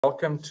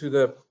Welcome to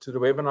the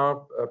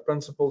webinar,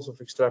 Principles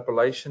of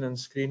Extrapolation and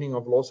Screening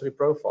of Velocity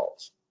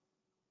Profiles.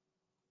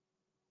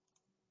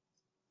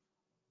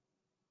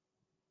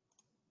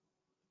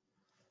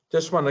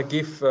 Just want to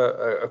give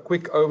a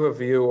quick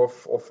overview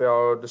of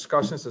our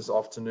discussions this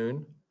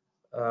afternoon.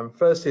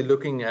 Firstly,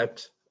 looking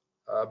at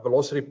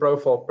velocity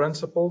profile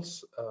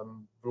principles,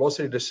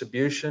 velocity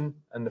distribution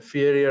and the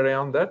theory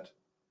around that,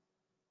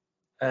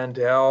 and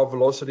how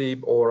velocity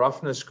or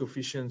roughness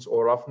coefficients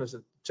or roughness,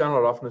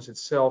 channel roughness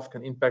itself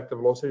can impact the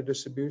velocity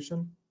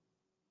distribution.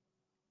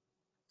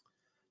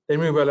 Then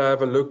we will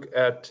have a look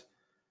at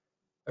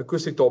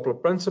acoustic Doppler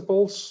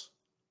principles,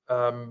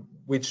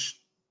 which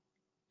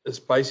is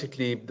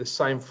basically the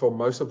same for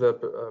most of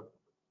the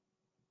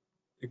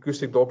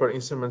acoustic Doppler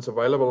instruments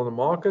available on the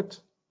market.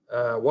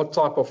 What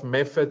type of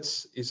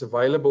methods is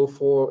available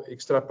for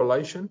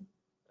extrapolation,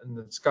 and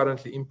it's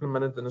currently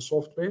implemented in the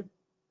software.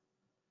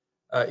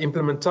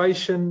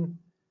 Implementation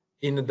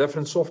in the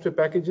different software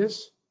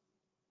packages,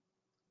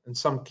 and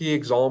some key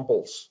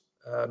examples,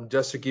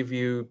 just to give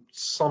you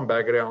some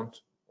background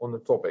on the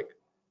topic.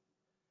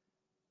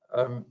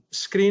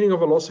 Screening of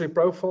velocity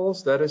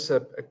profiles, that is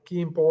a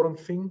key important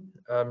thing,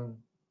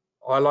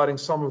 highlighting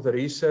some of the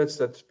research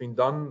that's been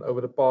done over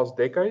the past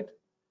decade.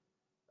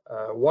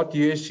 What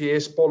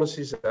USGS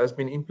policies has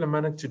been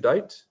implemented to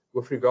date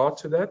with regard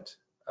to that,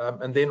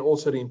 and then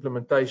also the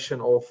implementation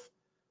of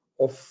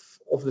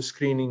the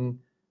screening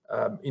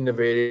in the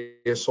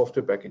various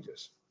software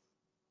packages.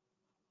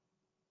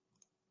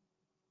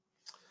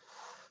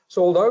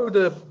 So although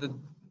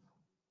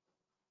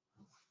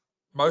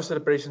most of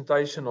the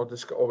presentation or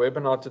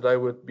webinar today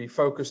would be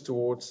focused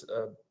towards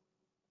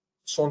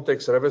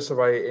SonTek's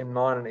RiverSurveyor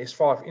M9 and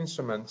S5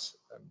 instruments,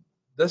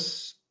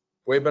 this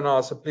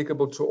webinar is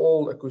applicable to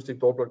all acoustic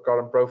Doppler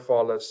current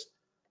profilers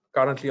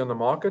currently on the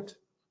market,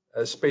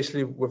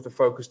 especially with the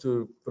focus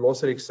to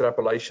velocity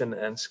extrapolation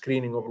and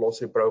screening of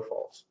velocity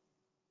profiles.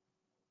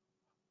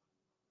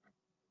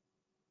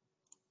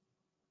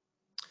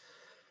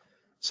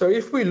 So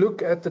if we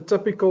look at the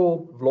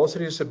typical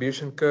velocity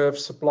distribution curve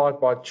supplied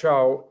by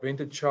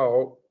Vented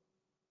Chow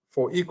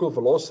for equal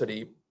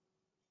velocity,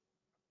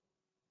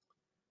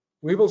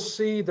 we will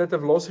see that the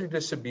velocity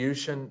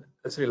distribution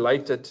is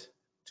related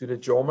to the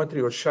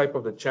geometry or shape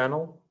of the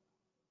channel,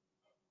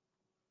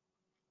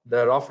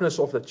 the roughness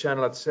of the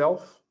channel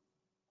itself,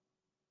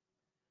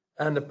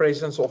 and the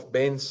presence of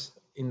bends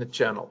in the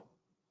channel.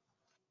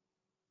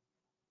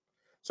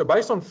 So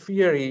based on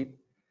theory,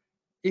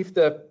 if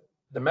the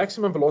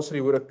maximum velocity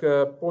would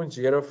occur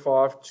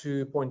 0.05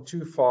 to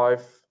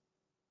 0.25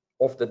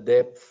 of the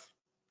depth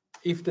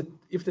if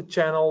the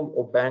channel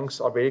or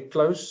banks are very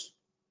close,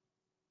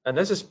 and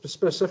this is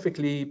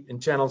specifically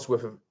in channels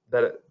with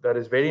that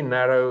is very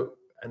narrow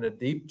and a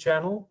deep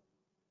channel,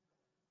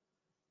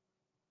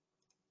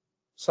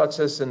 such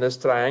as in this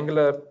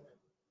triangular,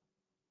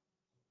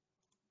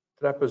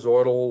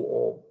 trapezoidal,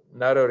 or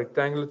narrow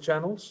rectangular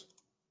channels,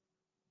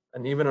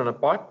 and even on a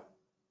pipe.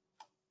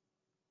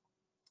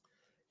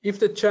 If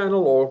the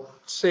channel or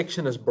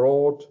section is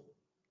broad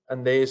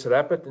and there is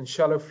rapid and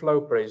shallow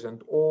flow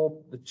present,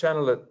 or the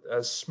channel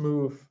has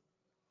smooth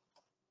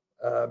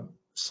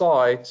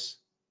sides,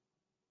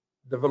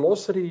 the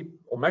velocity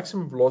or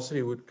maximum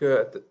velocity would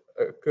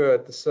occur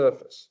at the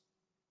surface,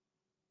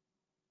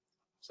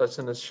 such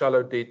as a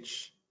shallow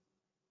ditch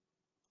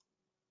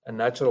and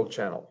natural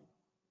channel.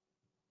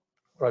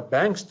 Right,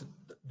 banks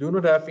do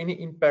not have any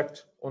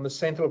impact on the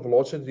central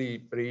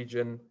velocity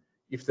region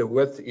if the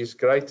width is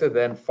greater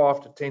than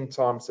 5 to 10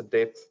 times the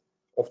depth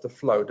of the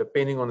flow,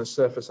 depending on the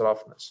surface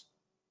roughness.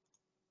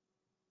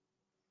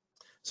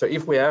 So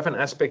if we have an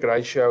aspect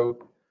ratio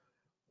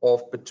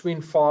of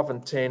between 5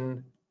 and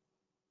 10,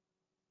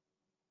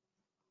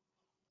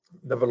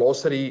 the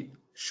velocity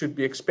should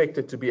be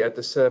expected to be at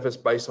the surface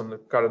based on the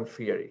current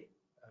theory.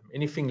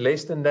 Anything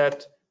less than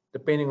that,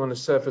 depending on the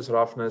surface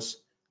roughness,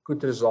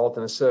 could result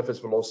in a surface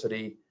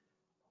velocity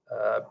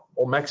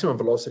or maximum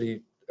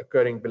velocity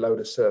occurring below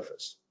the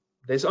surface.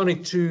 There's only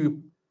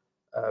two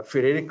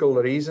theoretical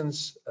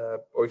reasons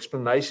or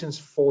explanations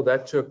for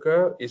that to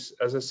occur, is,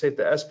 as I said,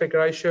 the aspect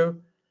ratio,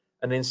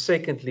 and then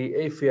secondly,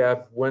 if you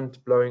have wind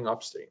blowing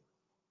upstream.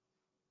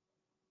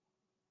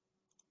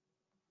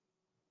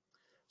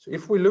 So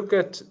if we look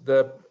at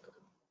the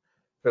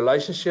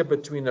relationship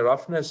between the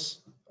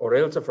roughness or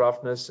relative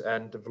roughness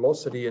and the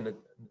velocity and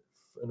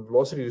the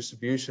velocity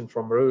distribution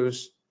from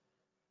rhoos,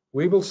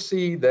 we will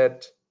see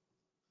that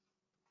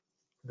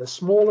the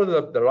smaller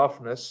the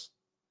roughness,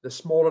 the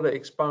smaller the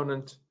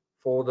exponent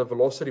for the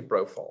velocity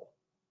profile.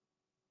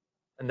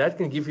 And that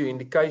can give you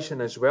indication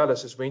as well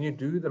as when you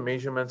do the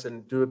measurements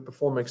and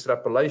perform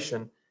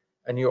extrapolation,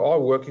 and you are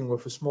working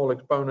with a small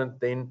exponent,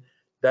 then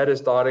that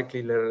is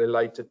directly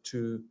related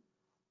to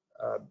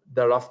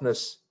the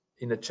roughness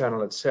in the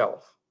channel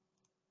itself.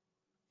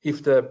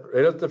 If the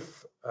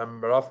relative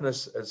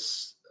roughness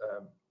is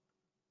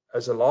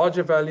as a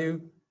larger value,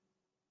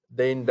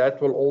 then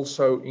that will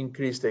also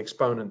increase the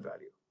exponent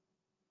value.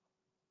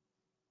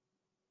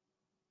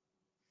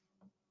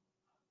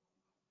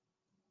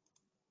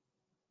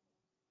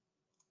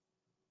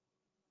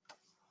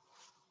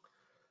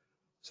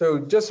 So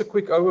just a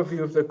quick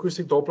overview of the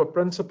acoustic Doppler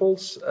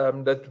principles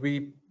that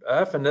we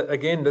have, and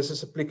again, this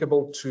is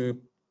applicable to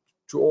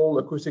all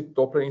acoustic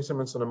Doppler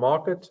instruments on the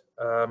market.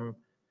 You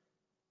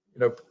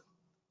know,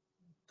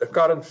 the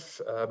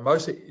current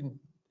most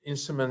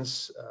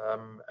instruments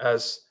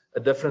has a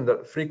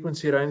different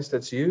frequency range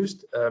that's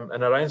used,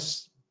 and a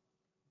range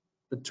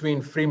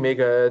between 3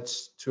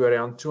 megahertz to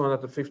around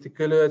 250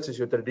 kilohertz is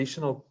your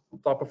traditional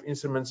type of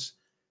instruments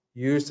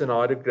used in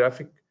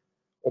hydrographic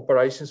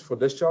operations for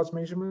discharge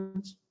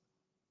measurements.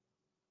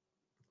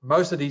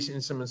 Most of these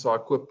instruments are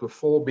equipped with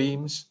 4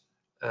 beams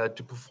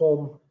to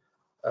perform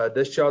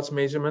discharge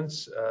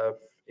measurements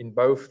in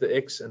both the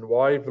X and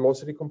Y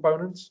velocity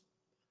components.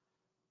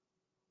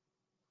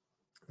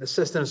 The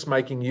system is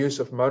making use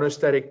of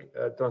monostatic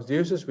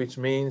transducers, which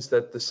means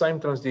that the same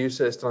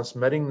transducer is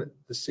transmitting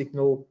the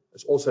signal,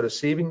 is also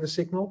receiving the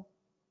signal.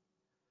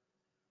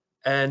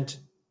 And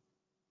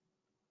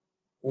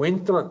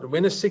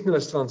when a signal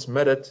is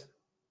transmitted,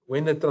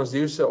 when the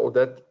transducer or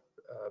that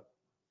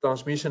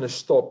transmission is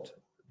stopped,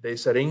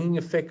 there's a ringing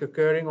effect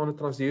occurring on the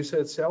transducer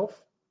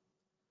itself,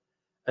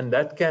 and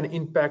that can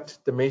impact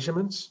the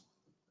measurements,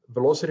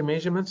 velocity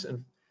measurements,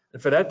 and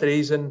for that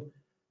reason,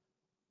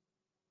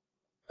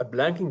 a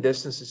blanking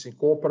distance is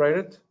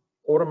incorporated,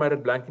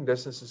 automated blanking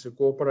distance is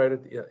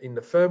incorporated in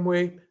the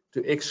firmware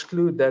to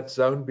exclude that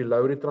zone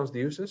below the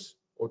transducers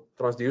or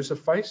transducer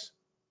face.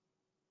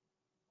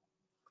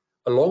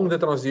 Along the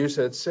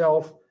transducer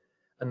itself,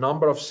 a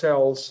number of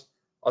cells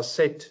are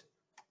set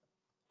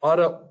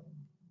either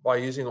by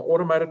using an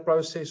automated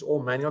process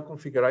or manual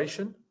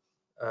configuration.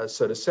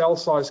 So the cell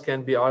size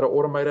can be either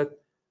automated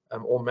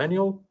or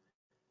manual.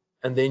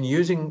 And then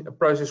using a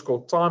process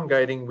called time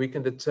gating, we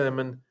can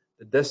determine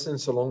the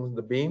distance along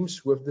the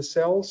beams with the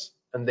cells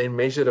and then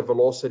measure the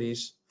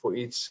velocities for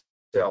each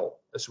cell,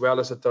 as well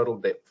as the total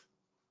depth.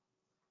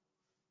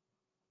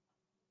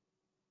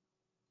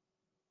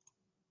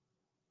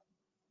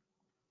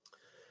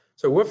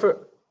 So with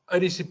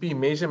ODCP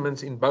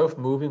measurements in both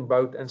moving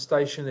boat and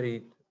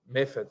stationary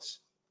methods,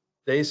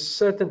 there is a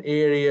certain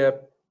area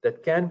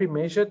that can be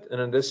measured,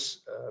 and in this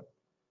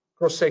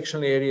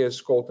cross-sectional area is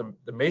called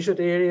the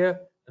measured area,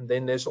 and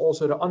then there's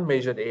also the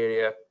unmeasured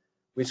area,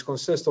 which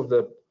consists of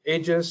the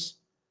edges,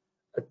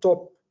 a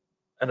top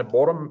and a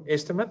bottom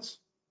estimates.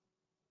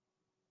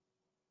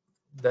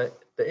 The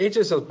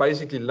edges are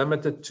basically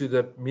limited to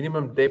the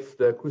minimum depth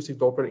the acoustic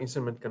Doppler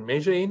instrument can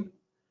measure in,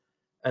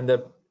 and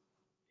the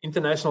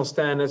international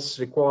standards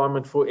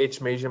requirement for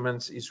edge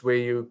measurements is where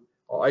you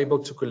are able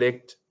to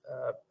collect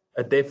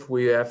a depth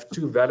where you have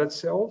 2 valid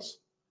cells,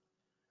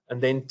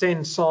 and then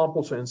 10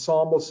 samples or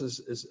ensembles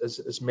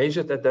is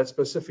measured at that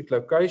specific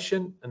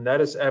location, and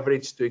that is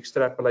averaged to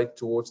extrapolate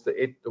towards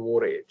the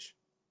water edge.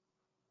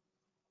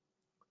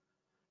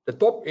 The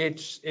top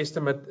edge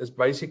estimate is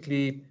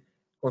basically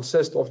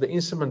consists of the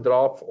instrument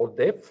drop or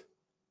depth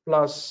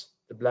plus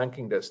the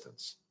blanking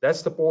distance.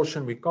 That's the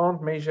portion we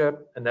can't measure,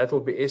 and that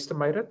will be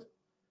estimated.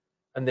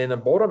 And then the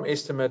bottom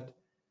estimate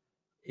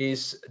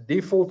is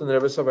default in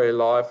RiverSurveyor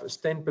Live is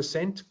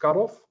 10%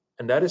 cutoff,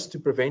 and that is to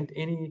prevent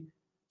any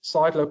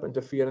side lobe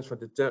interference from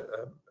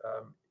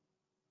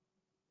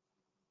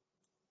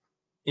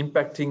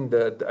impacting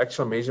the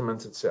actual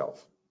measurements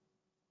itself.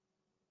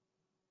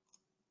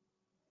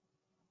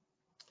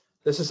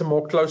 This is a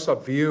more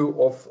close-up view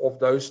of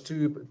those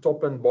 2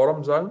 top and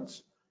bottom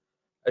zones.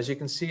 As you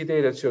can see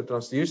there, that's your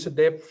transducer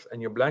depth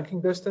and your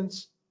blanking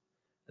distance,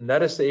 and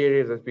that is the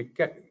area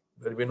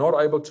that we're not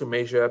able to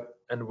measure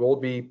and will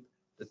be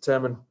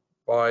determined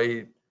by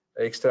an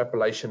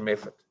extrapolation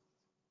method.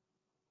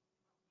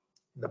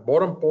 The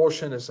bottom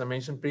portion, as I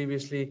mentioned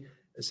previously,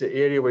 is the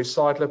area where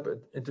side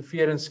lobe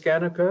interference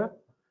can occur,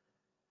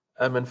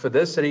 and for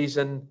this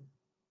reason,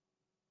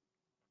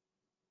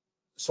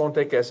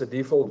 SonTek has a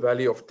default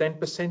value of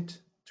 10%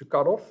 to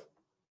cut off.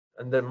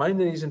 And the main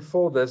reason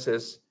for this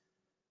is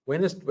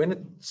when a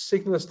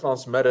signal is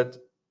transmitted,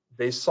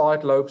 there's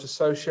side lobes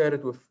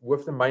associated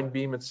with the main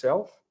beam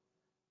itself.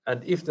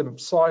 And if the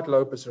side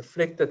lobe is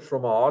reflected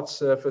from a hard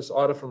surface,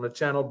 either from the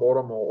channel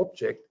bottom or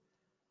object,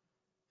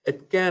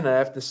 it can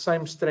have the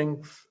same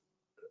strength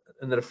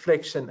in the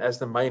reflection as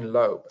the main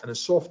lobe. And the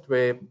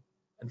software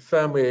and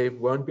firmware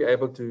won't be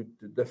able to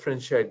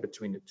differentiate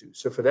between the two.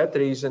 So for that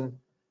reason,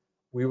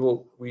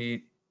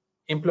 we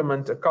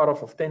implement a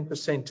cutoff of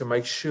 10% to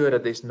make sure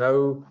that there's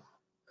no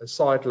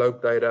side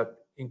lobe data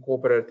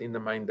incorporated in the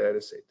main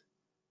data set.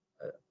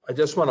 I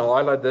just want to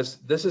highlight this.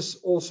 This is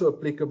also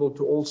applicable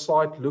to all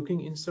side-looking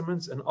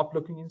instruments and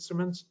up-looking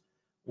instruments,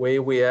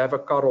 where we have a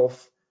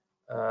cutoff.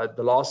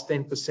 The last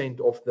 10%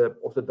 of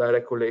the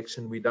data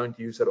collection we don't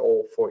use at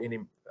all for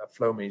any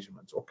flow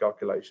measurements or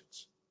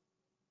calculations.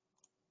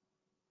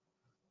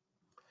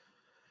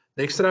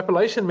 The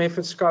extrapolation method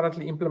is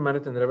currently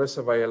implemented in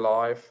RiverSurveyor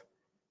Live,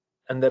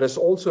 and that is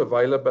also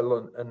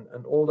available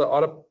in all the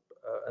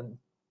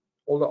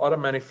other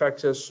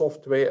manufacturers'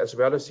 software as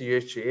well as the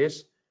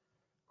USGS.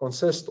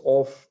 Consists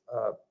of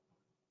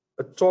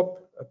a top,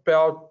 a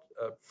power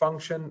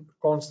function,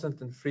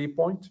 constant, and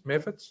 3-point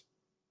methods,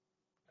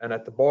 and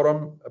at the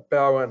bottom a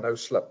power and no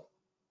slip.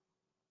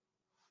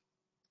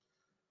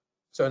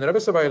 So in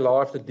RiverSurveyor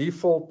Live, the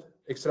default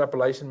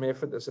extrapolation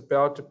method is a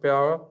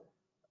power-to-power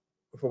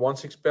for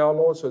 1/6 power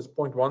law, so it's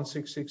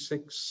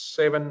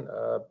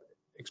 0.16667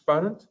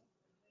 exponent.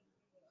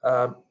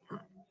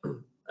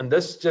 And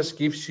this just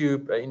gives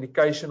you an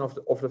indication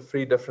of the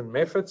 3 different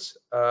methods.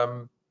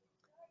 A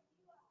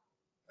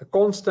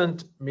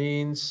constant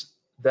means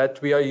that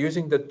we are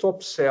using the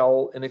top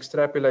cell and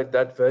extrapolate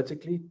that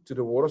vertically to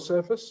the water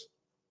surface.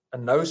 A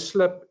no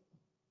slip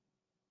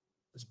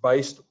is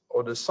based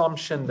on the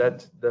assumption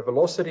that the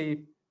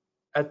velocity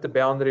at the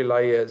boundary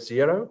layer is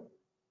 0.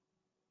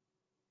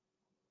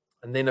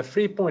 And then a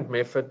 3-point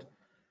method,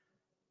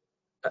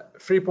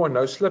 3-point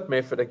no slip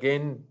method,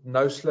 again,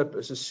 no slip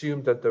is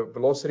assumed that the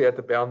velocity at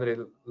the boundary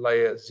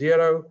layer is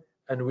 0,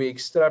 and we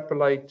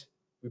extrapolate,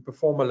 we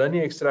perform a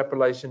linear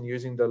extrapolation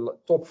using the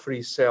top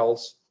 3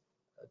 cells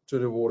to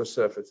the water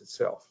surface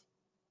itself.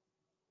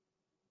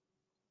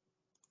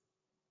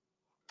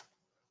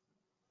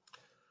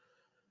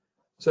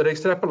 So the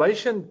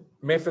extrapolation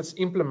methods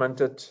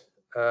implemented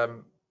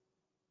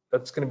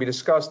that's going to be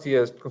discussed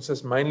here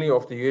consists mainly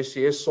of the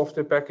USGS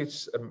software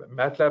package,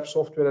 MATLAB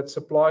software that's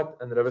supplied,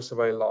 and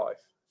RiverSurveyor Live.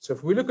 So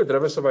if we look at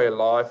RiverSurveyor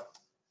Live,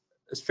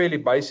 it's fairly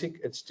basic.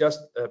 It's just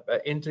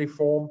an entry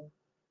form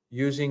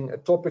using a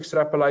top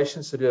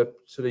extrapolation. So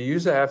the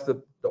user have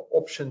the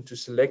option to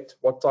select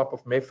what type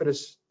of method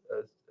is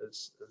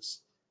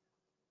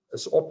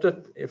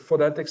opted for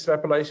that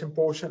extrapolation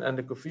portion and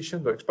the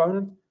coefficient or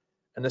exponent,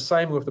 and the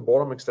same with the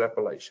bottom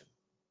extrapolation.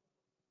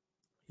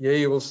 Here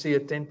you will see a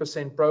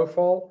 10%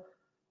 profile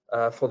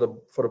for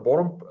the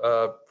bottom,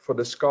 for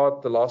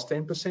discard the last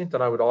 10%,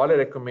 and I would highly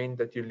recommend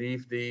that you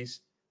leave the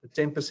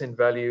 10%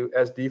 value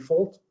as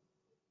default.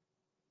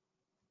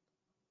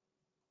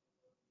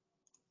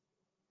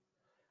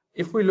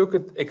 If we look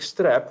at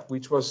Extrap,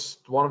 which was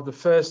one of the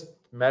first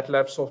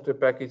MATLAB software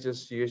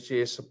packages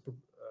USGS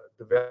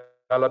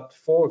developed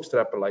for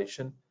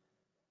extrapolation,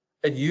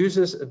 it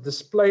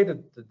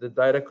displayed the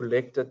data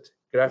collected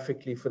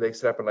graphically for the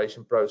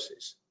extrapolation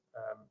process.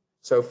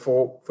 So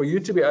for you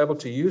to be able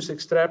to use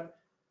Extrap,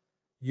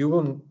 you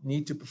will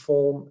need to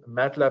perform a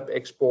MATLAB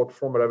export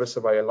from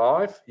RiverSurveyor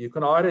Live. You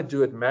can either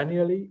do it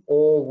manually,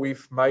 or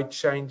we've made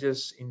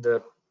changes in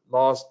the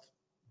last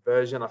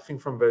version, I think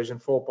from version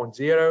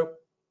 4.0,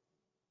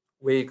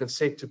 where you can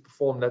set to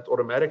perform that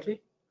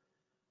automatically.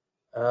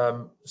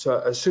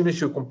 So as soon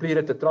as you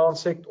completed the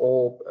transect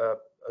or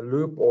a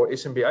loop or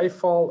SMBA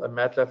file, a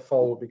MATLAB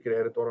file will be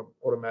created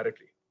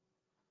automatically.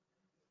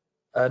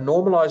 A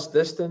normalized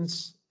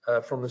distance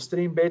from the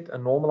stream bed, a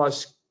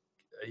normalized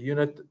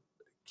unit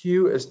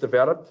Q is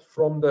developed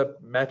from the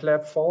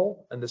MATLAB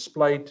file and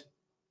displayed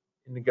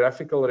in the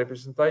graphical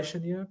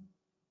representation here.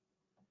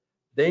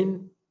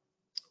 Then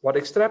what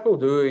Extrap will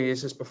do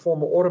is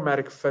perform an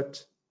automatic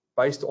fit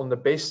based on the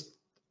best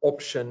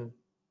option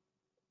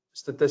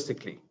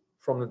statistically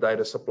from the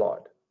data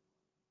supplied.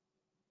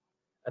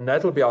 And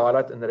that will be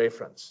highlighted in the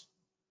reference,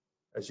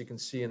 as you can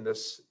see in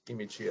this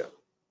image here.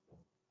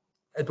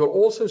 It will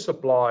also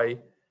supply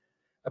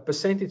a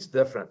percentage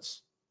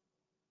difference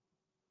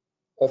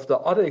of the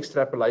other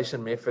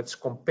extrapolation methods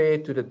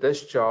compared to the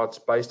discharge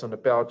based on the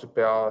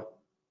power-to-power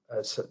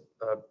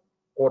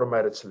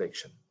automated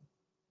selection.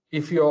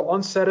 If you are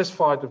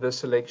unsatisfied with the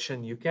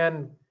selection, you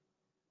can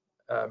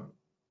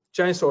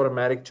change the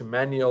automatic to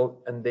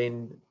manual and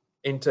then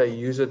enter a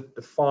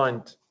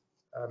user-defined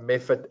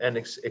method and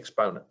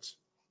exponents.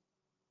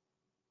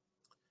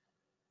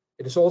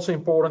 It is also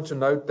important to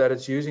note that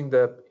it's using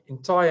the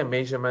entire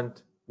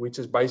measurement, which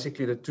is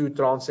basically the 2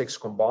 transects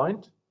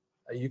combined.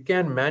 You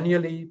can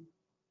manually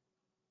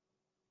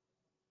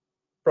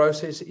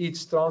process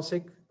each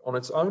transect on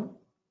its own.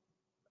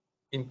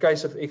 In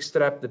case of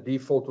Extrap, the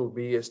default will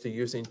be is to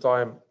use the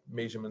entire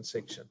measurement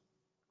section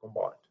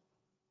combined.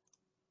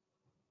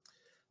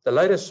 The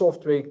latest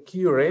software,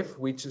 QRev,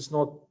 which is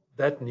not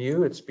that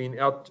new, it's been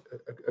out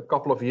a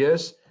couple of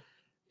years,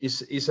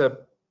 is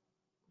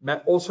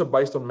also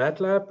based on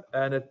MATLAB,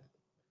 and it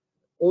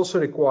also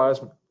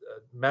requires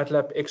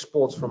MATLAB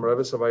exports from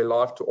RiverSurveyor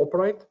Live to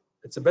operate.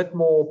 It's a bit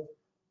more,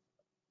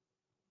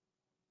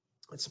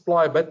 it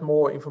supplies a bit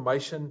more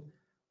information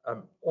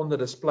on the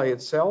display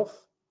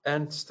itself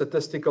and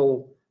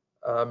statistical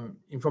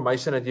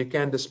information that you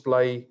can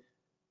display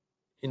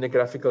in the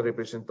graphical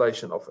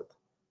representation of it.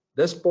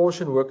 This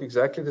portion works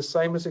exactly the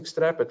same as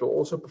Extrap. It will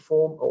also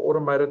perform an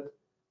automated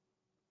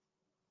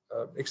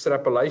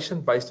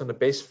extrapolation based on the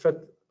best fit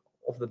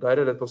of the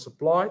data that was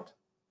supplied,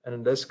 and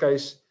in this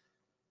case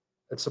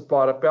it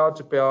supplied a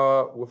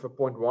power-to-power with a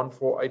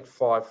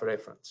 0.1485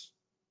 reference,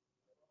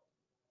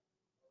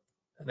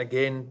 and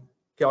again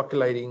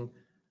calculating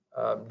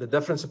the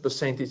difference in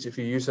percentage if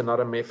you use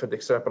another method,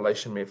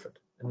 extrapolation method.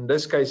 In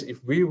this case,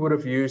 if we would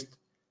have used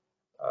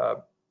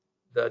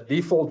the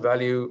default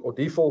value or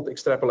default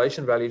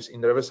extrapolation values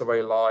in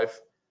RiverSurveyor Live,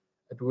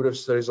 it would have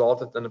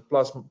resulted in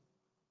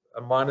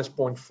a minus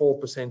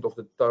 0.4% of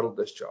the total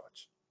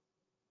discharge.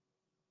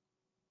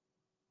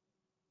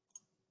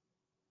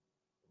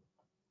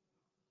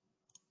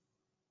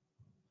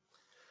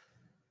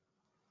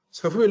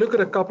 So if we look at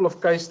a couple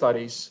of case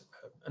studies,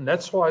 And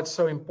that's why it's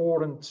so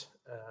important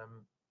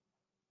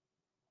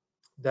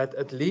that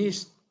at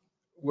least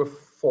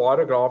for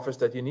hydrographers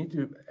that you need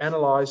to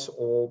analyze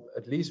or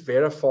at least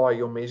verify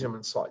your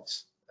measurement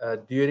sites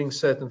during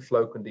certain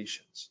flow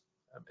conditions.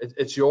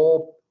 It's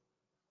your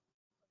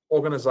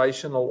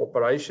organizational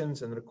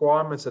operations and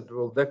requirements that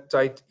will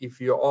dictate if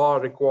you are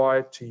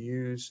required to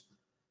use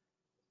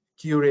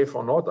QRev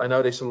or not. I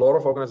know there's a lot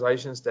of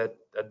organizations that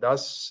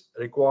does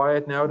require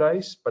it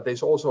nowadays, but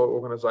there's also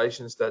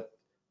organizations that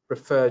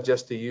prefer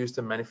just to use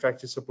the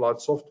manufacturer supplied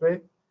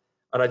software.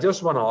 And I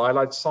just want to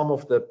highlight some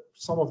of the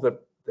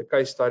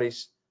case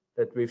studies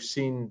that we've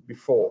seen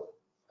before.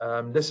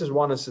 This is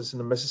one is in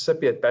the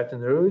Mississippi at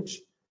Baton Rouge.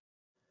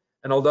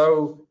 And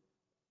although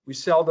we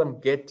seldom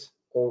get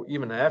or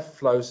even have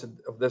flows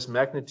of this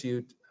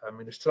magnitude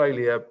in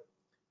Australia,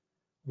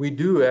 we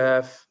do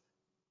have,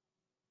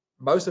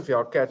 most of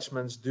our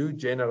catchments do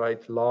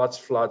generate large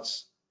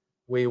floods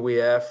where we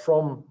have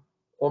from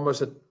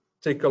almost a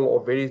trickle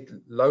or very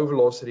low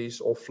velocities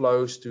or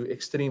flows to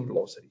extreme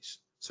velocities.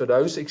 So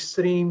those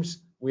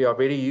extremes we are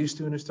very used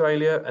to in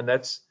Australia, and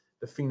that's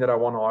the thing that I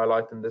want to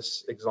highlight in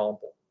this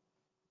example.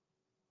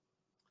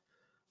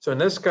 So in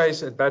this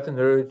case at Baton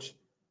Rouge,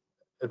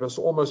 it was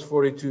almost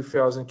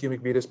 42,000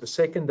 cubic meters per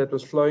second that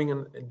was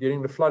flowing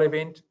during the flood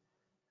event.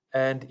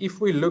 And if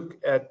we look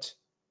at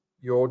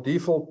your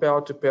default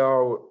power to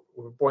power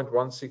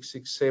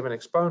 0.1667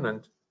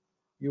 exponent,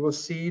 you will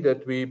see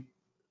that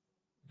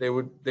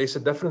there's a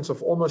difference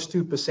of almost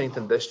 2%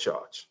 in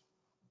discharge,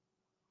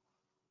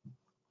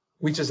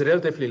 which is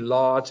relatively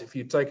large if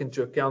you take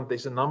into account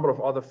there's a number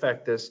of other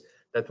factors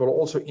that will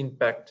also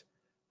impact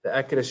the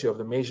accuracy of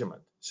the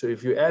measurement. So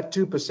if you add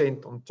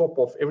 2% on top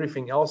of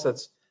everything else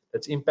that's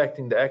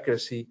impacting the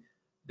accuracy,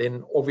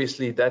 then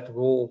obviously that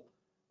will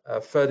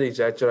further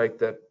exaggerate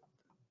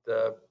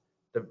the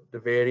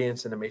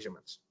variance in the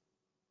measurements.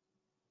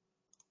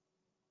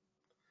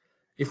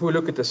 If we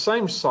look at the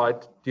same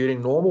site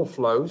during normal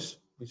flows,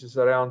 which is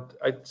around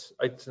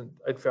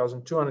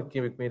 8,200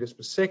 cubic meters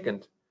per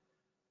second,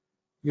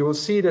 you will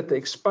see that the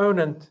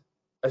exponent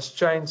has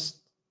changed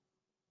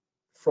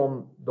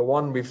from the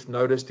one we've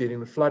noticed during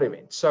the flood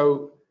event.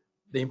 So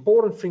the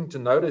important thing to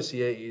notice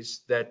here is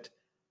that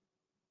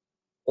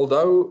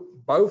although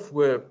both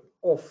were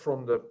off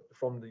from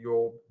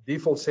your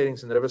default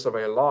settings in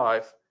RiverSurveyor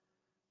Live,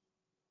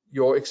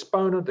 your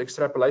exponent, the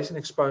extrapolation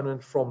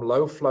exponent from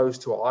low flows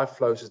to high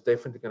flows is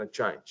definitely going to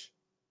change.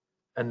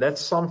 And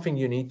that's something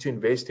you need to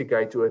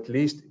investigate to at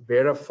least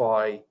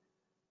verify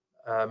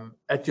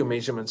at your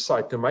measurement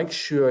site to make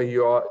sure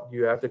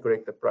you have the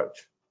correct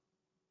approach.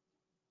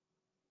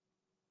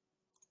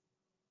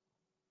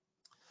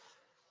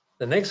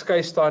 The next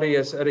case study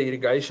is at an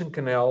irrigation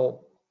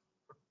canal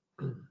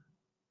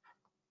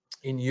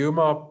in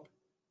Yuma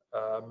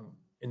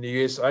in the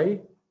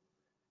USA.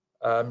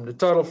 The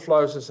total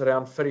flows is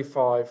around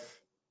 35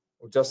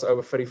 or just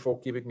over 34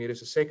 cubic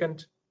meters a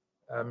second.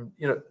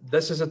 You know,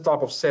 this is a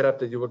type of setup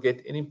that you will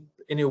get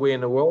anywhere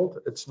in the world.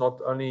 It's not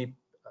only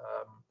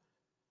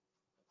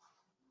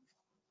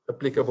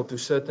applicable to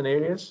certain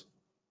areas.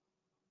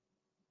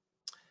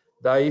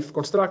 They've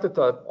constructed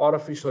an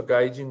artificial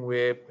gauging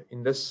where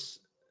in this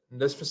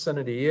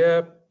vicinity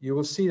here, you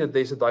will see that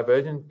there's a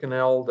divergent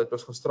canal that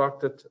was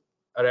constructed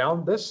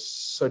around this.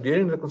 So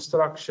during the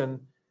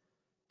construction,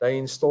 they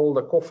installed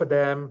a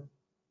cofferdam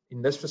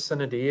in this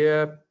vicinity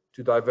here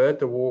to divert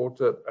the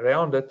water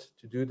around it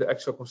to do the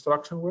actual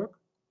construction work.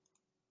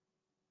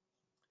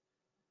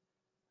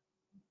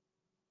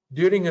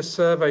 During a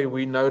survey,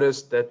 we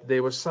noticed that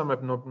there were some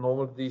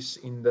abnormalities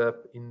in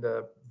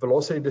the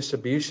velocity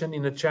distribution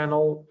in the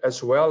channel,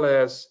 as well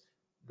as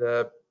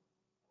the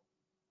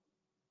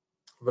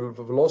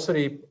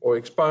velocity or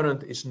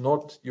exponent is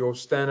not your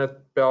standard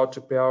power to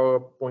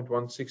power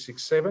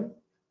 0.1667,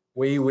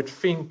 where you would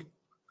think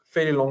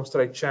fairly long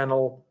straight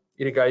channel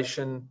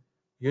irrigation,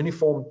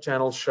 uniform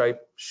channel shape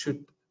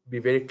should be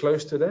very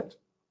close to that.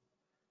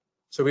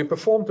 So we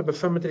performed a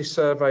bathymetry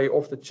survey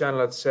of the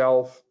channel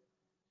itself,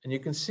 and you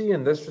can see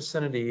in this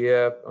vicinity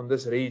here on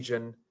this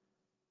region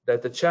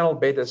that the channel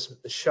bed is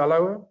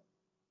shallower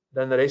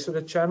than the rest of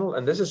the channel,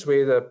 and this is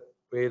where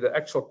the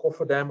actual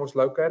cofferdam was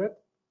located.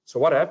 So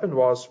what happened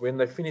was when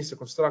they finished the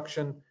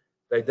construction,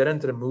 they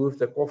didn't remove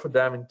the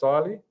cofferdam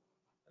entirely,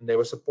 and there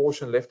was a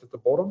portion left at the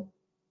bottom.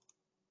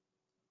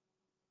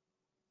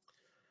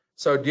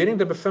 So during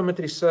the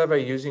bathymetry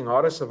survey using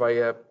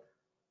RiverSurveyor,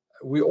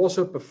 we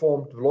also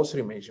performed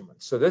velocity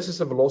measurements. So this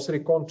is a velocity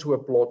contour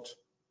plot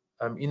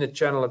in the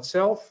channel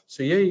itself.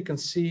 So here you can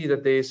see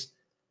that there's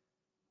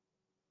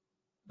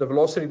the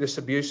velocity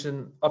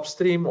distribution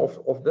upstream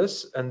of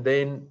this, and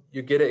then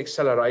you get an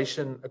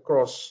acceleration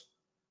across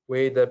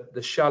where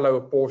the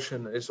shallow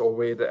portion is, or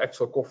where the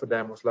actual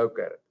cofferdam was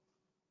located.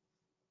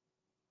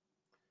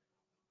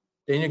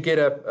 Then you get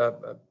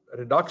a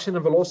reduction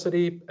in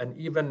velocity and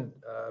even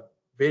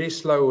very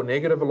slow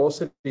negative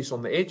velocities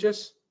on the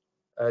edges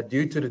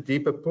due to the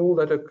deeper pool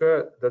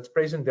that's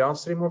present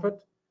downstream of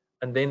it,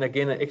 and then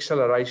again an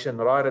acceleration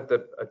right at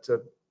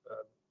the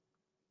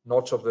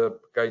notch of the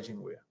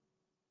gauging weir.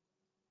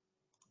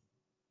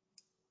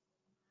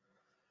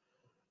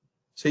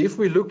 So if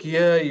we look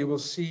here, you will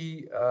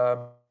see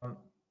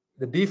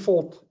the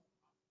default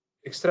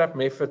extract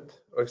method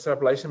or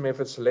extrapolation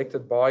method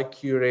selected by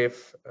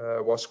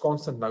QRev was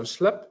constant no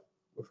slip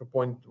with a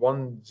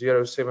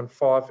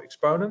 0.1075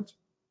 exponent,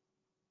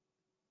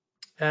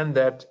 and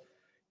that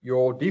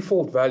your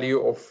default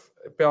value of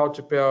power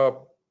to power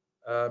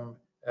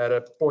had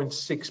a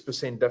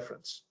 0.6%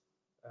 difference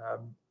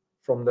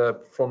from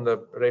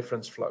the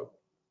reference flow.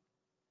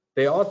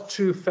 There are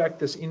two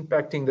factors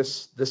impacting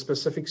this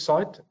specific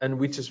site, and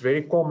which is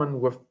very common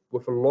with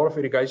a lot of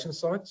irrigation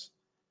sites,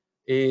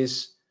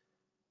 is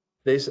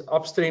there's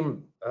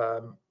upstream,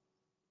 the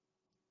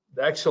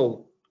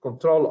actual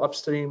control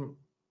upstream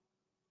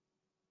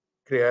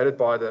created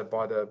by the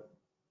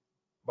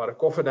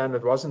cofferdam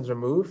that wasn't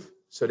removed.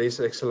 So there's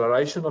an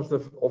acceleration of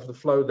the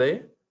flow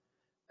there,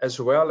 as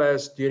well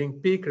as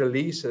during peak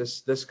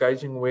releases, this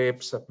gauging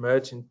web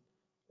submerged in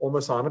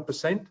almost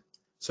 100%.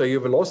 So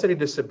your velocity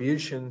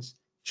distributions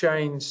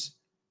change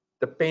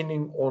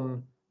depending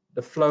on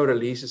the flow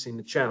releases in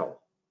the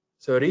channel.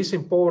 So it is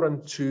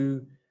important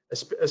to,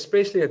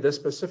 especially at this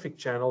specific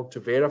channel, to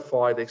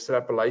verify the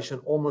extrapolation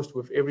almost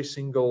with every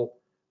single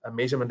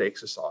measurement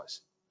exercise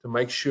to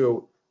make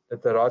sure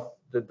that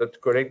the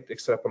correct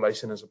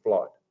extrapolation is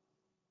applied.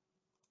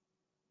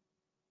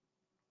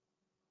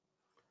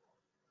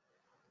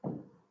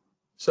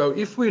 So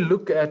if we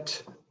look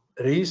at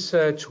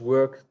research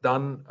work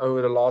done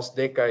over the last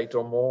decade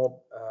or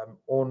more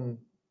on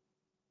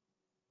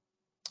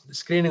the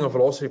screening of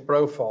velocity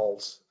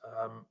profiles,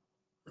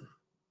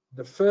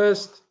 the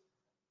first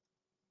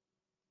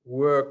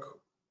work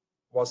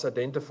was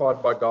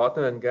identified by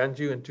Gardner and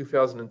Ganju in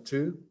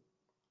 2002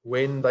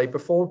 when they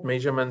performed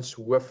measurements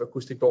with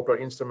acoustic Doppler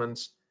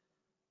instruments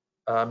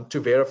to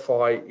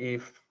verify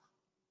if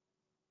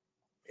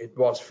it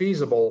was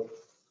feasible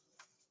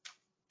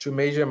to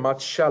measure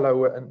much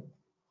shallower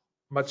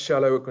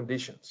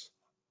conditions.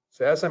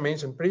 So as I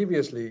mentioned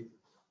previously,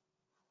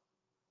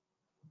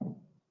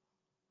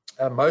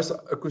 most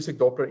acoustic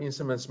Doppler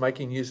instruments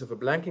making use of a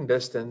blanking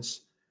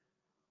distance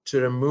to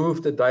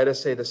remove the data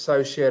set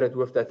associated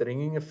with that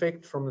ringing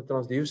effect from the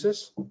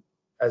transducers,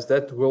 as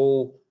that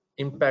will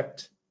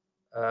impact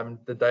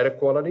the data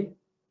quality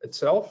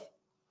itself.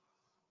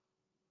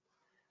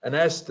 And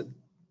as the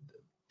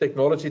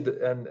technology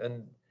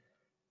and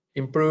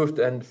improved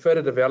and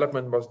further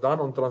development was done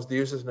on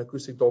transducers and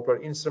acoustic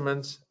Doppler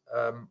instruments,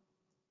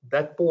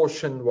 that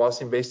portion was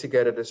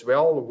investigated as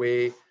well,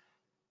 where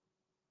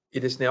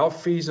it is now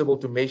feasible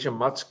to measure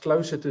much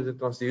closer to the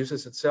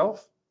transducers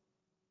itself,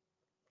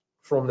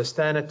 from the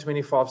standard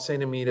 25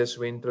 centimeters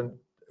when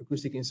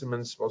acoustic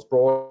instruments was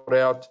brought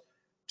out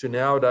to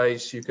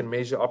nowadays you can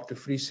measure up to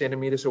 3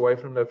 centimeters away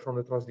from the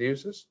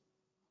transducers.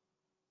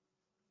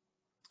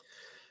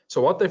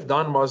 So what they've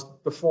done was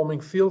performing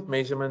field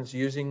measurements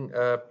using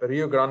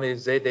Rio Grande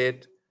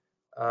Z-head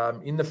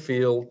in the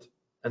field,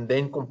 and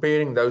then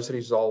comparing those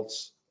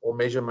results or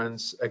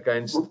measurements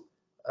against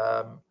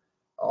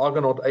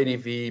Argonaut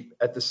ADV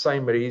at the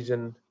same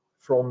region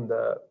from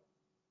the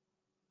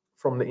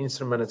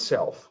instrument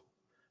itself.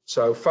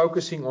 So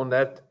focusing on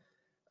that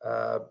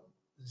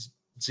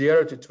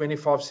 0 to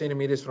 25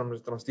 centimeters from the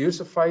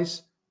transducer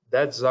face,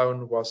 that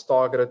zone was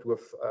targeted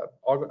with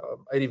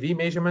ADV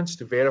measurements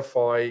to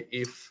verify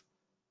if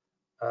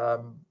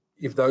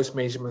those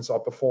measurements are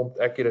performed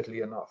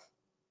accurately enough.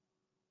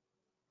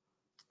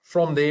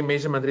 From their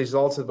measurement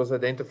results, it was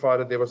identified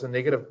that there was a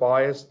negative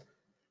bias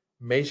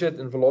measured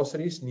in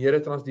velocities near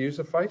the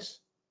transducer face,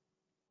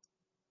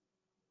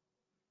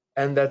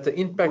 and that the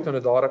impact on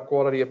the data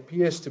quality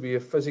appears to be a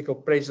physical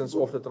presence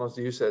of the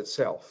transducer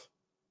itself.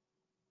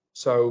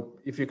 So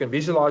if you can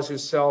visualize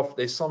yourself,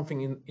 there's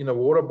something in a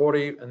water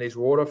body and there's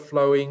water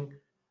flowing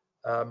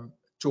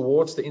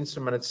towards the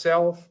instrument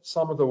itself.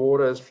 Some of the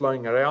water is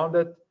flowing around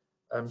it,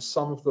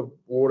 some of the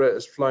water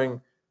is flowing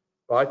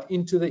right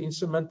into the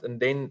instrument and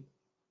then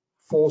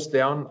falls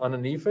down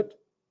underneath it.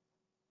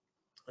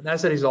 And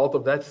as a result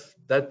of that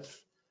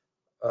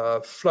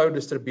flow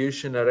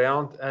distribution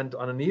around and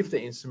underneath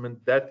the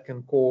instrument, that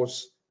can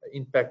cause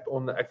impact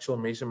on the actual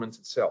measurements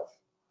itself.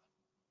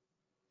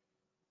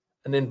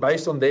 And then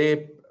based on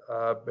their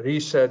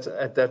research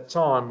at that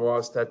time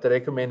was that the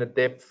recommended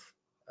depth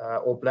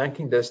or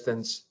blanking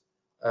distance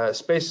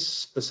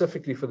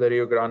specifically for the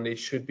Rio Grande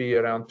should be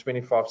around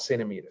 25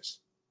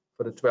 centimeters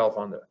for the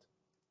 1200.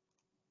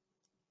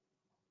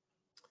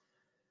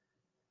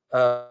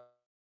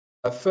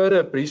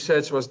 Further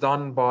research was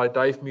done by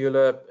Dave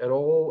Mueller et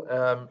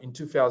al. In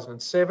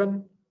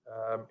 2007.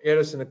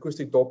 Errors in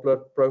acoustic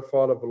Doppler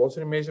profile of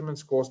velocity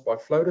measurements caused by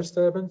flow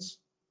disturbance.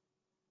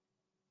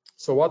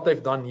 So what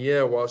they've done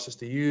here was just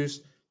to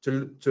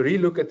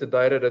relook at the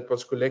data that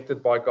was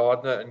collected by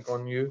Gardner and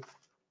Ganju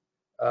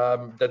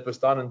that was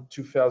done in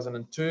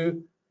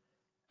 2002,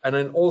 and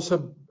then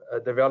also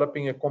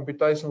developing a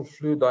computational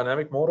fluid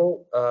dynamic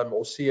model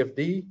or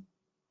CFD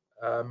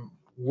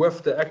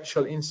with the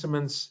actual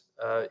instruments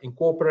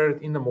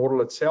incorporated in the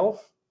model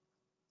itself.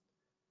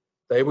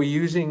 They were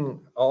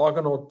using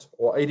Argonaut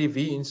or ADV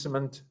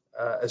instrument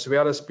as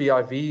well as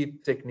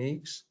PIV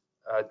techniques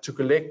to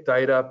collect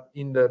data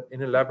in the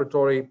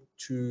laboratory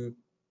to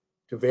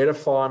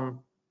verify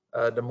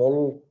the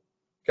model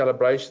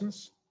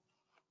calibrations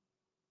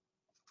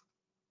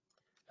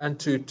and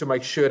to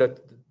make sure that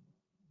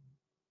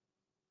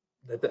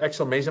the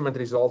actual measurement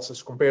results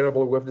is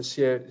comparable with the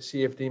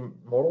CFD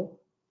model.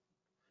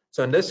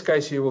 So in this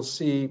case, you will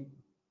see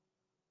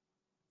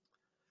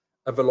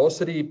a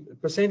velocity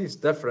percentage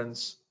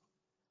difference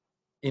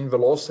in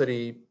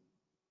velocity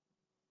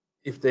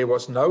if there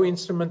was no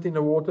instrument in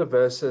the water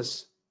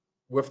versus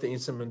with the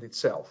instrument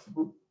itself.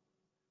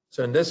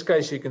 So in this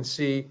case, you can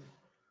see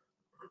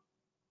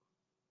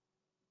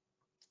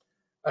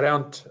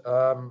around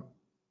 0.2,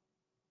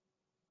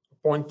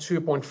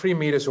 0.3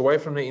 meters away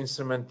from the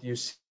instrument, you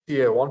see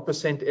a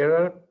 1%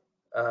 error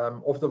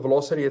of the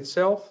velocity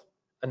itself.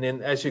 And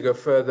then as you go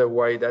further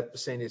away, that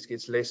percentage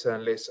gets lesser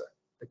and lesser.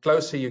 The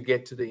closer you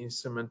get to the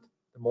instrument,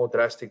 the more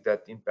drastic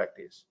that impact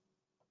is.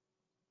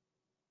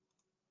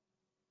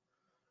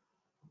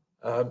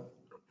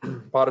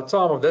 By the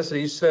time of this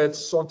research,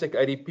 SonTek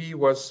ADP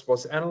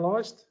was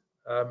analyzed,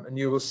 and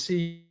you will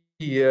see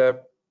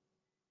here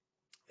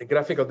the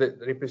graphical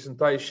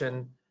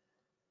representation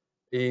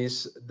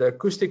is the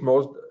acoustic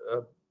model.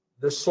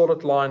 The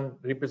solid line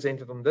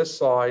represented on this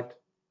side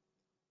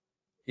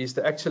is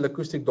the actual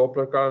acoustic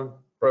Doppler current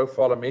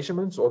profile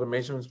measurements, or the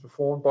measurements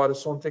performed by the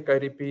SonTek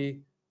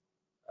ADP,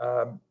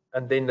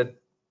 and then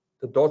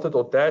the dotted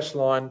or dashed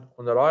line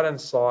on the right hand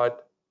side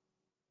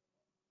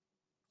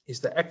is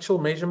the actual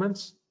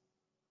measurements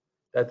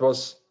that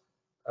was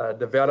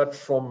developed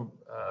from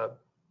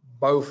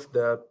both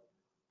the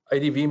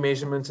ADV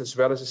measurements as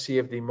well as the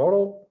CFD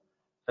model.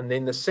 And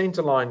then the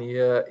center line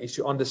here is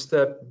your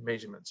undisturbed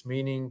measurements,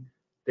 meaning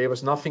there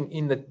was nothing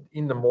in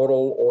the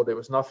model, or there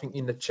was nothing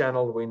in the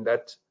channel when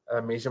that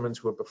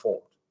measurements were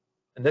performed.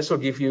 And this will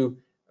give you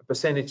a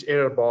percentage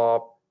error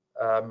bar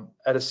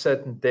at a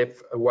certain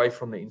depth away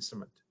from the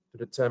instrument to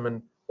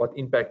determine what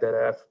impact that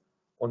have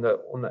on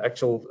the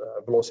actual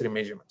velocity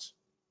measurements.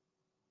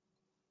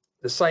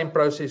 The same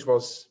process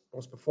was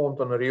performed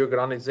on the Rio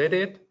Grande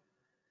Z.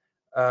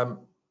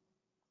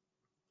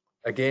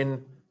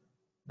 Again,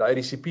 the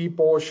ADCP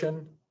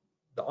portion,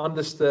 the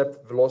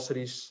undisturbed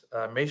velocities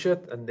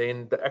measured, and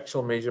then the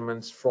actual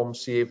measurements from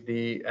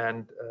CFD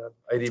and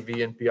ADV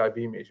and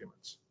PIV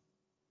measurements.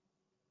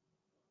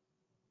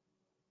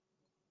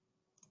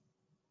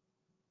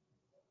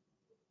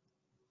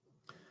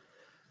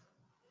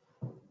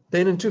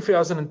 Then in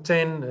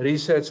 2010,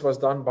 research was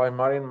done by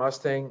Marian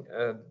Mustang,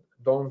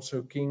 Don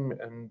Soo Kim,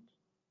 and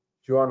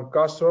Juan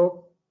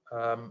Castro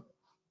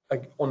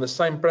on the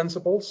same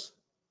principles.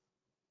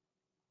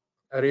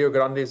 A Rio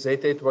Grande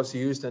Z was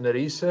used in the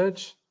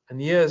research, and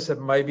here's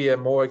maybe a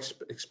more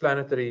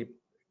explanatory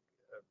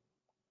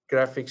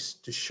graphics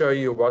to show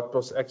you what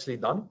was actually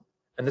done.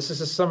 And this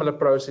is a similar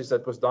process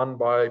that was done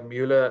by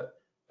Mueller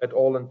et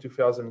al. In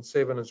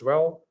 2007 as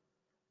well.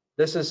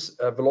 This is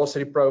a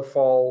velocity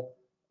profile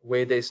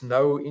where there's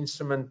no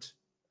instrument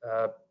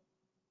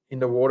in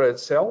the water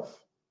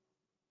itself.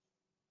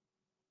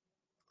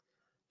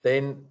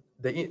 Then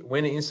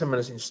when the instrument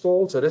is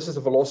installed, so this is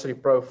the velocity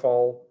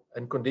profile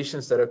and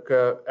conditions that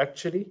occur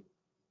actually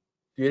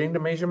during the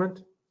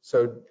measurement.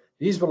 So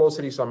these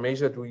velocities are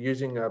measured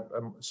using a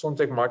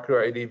SonTek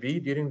micro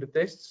ADV during the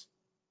tests.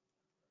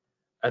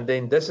 And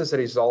then this is the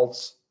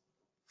results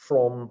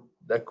from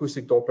the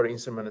acoustic Doppler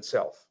instrument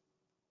itself.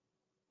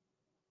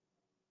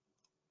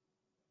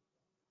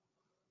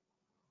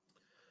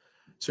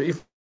 So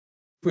if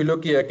we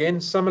look here again,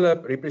 similar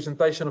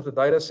representation of the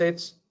data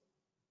sets.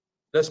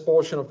 This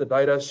portion of the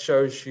data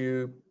shows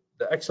you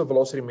the actual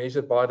velocity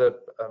measured by the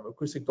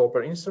acoustic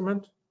Doppler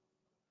instrument.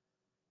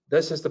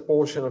 This is the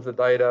portion of the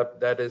data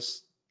that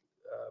is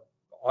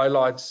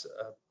highlights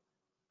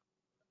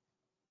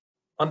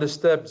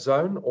undisturbed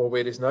zone, or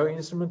where there's no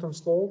instrument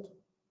installed.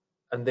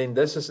 And then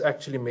this is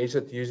actually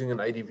measured using an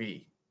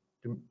ADV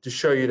to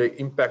show you the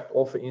impact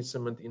of the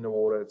instrument in the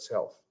water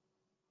itself.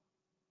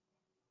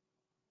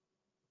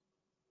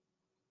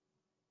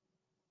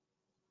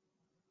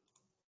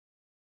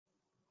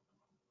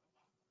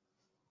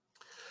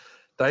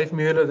 Dave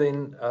Mueller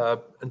then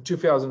in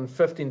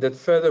 2015 did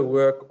further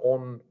work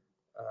on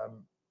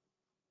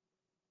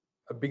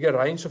a bigger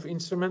range of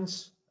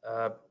instruments,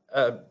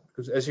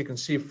 because as you can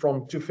see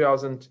from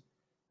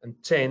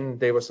 2010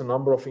 there was a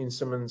number of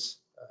instruments,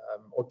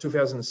 or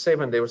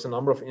 2007 there was a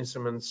number of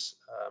instruments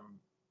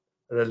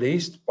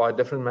released by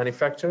different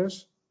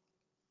manufacturers.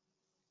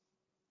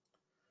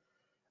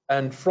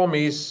 And from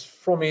his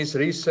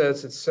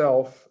research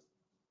itself,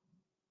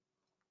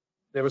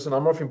 there was a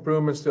number of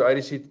improvements to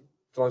ADC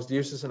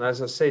transducers, and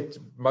as I said,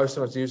 most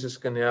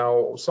transducers can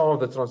now, some of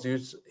the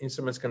transducer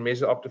instruments can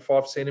measure up to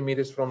 5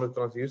 centimeters from the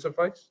transducer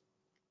face.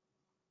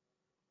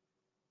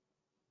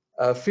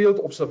 Field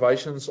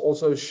observations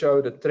also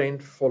showed a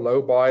trend for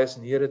low bias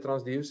near the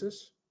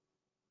transducers.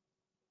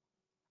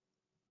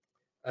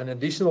 An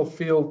additional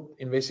field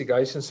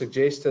investigation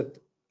suggested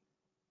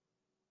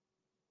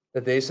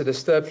that there's a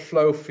disturbed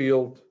flow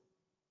field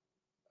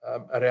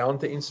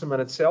around the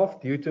instrument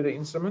itself due to the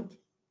instrument.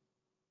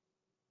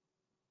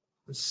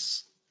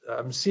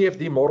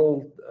 CFD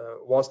model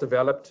was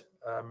developed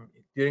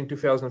during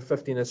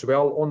 2015 as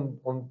well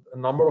on a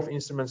number of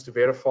instruments to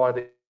verify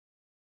the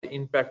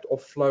impact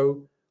of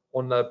flow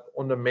on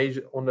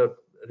the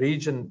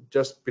region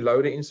just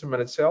below the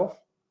instrument itself.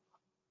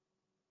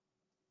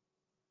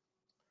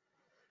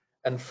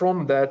 And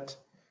from that,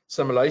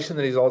 simulation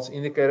results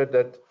indicated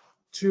that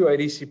 2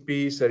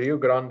 ADCPs, the Rio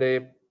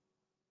Grande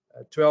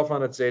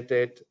 1200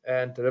 ZZ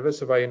and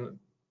RiverSurveyor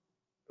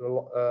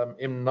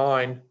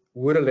M9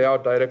 would allow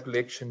data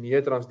collection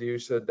near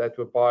transducer that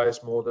were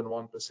biased more than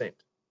 1%.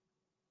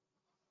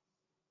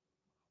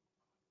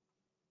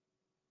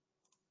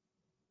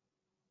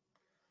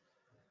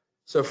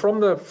 So from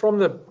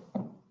the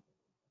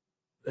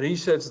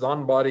research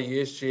done by the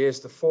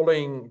USGS, the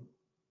following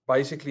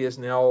basically is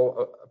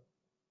now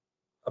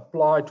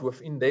applied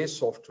within their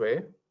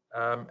software,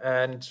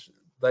 and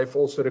they've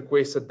also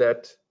requested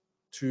that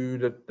to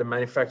the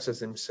manufacturers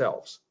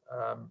themselves.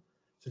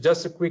 So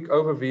just a quick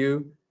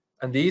overview,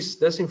 and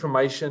this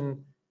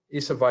information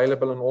is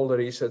available in all the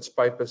research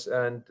papers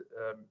and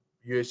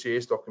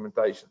USGS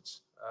documentations.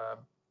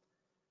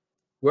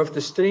 With the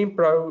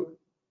Streamflow,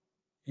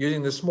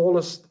 using the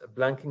smallest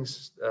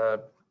blanking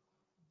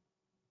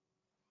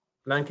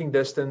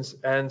distance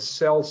and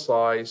cell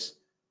size,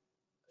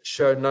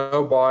 show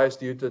no bias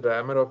due to the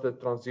diameter of the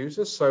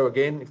transducers. So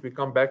again, if we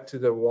come back to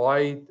the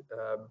why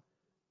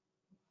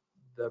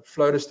the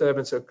flow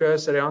disturbance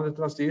occurs around the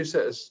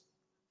transducer is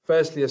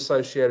firstly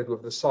associated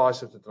with the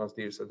size of the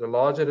transducer. The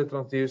larger the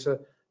transducer,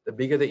 the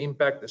bigger the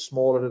impact. The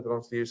smaller the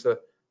transducer,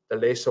 the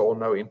lesser or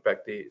no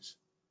impact there is.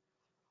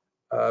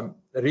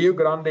 Rio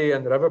Grande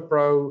and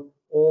RiverPro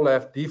all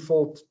have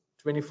default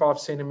 25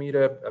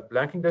 centimeter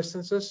blanking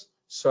distances.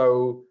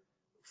 So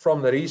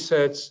from the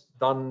research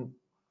done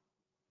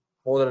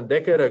more than a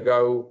decade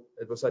ago,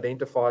 it was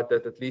identified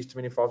that at least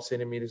 25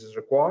 centimeters is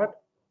required.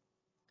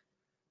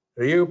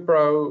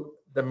 RiverPro,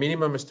 the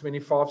minimum is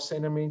 25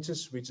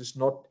 centimeters, which is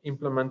not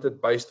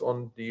implemented based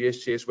on the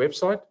USGS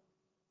website.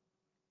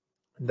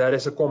 That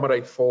is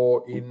accommodated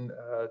for in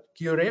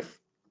QRev.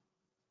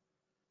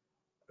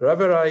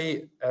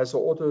 RiverSurveyor has an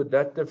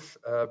auto-adaptive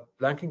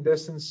blanking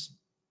distance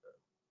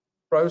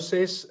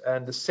process,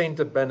 and the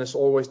center bin is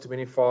always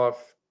 25.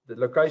 The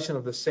location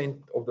of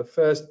the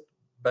first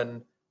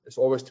bin is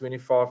always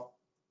 25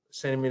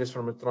 centimeters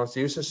from the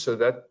transducer, so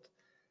that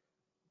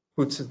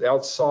puts it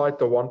outside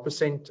the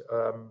 1%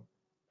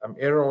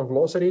 error on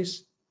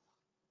velocities.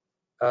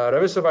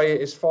 RiverSurveyor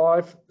is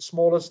 5,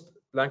 smallest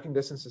blanking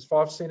distance is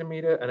 5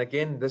 centimeter, and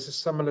again, this is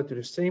similar to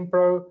the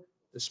Streamflow.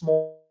 The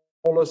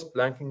smallest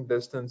blanking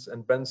distance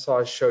and bin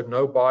size showed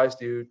no bias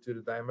due to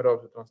the diameter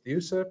of the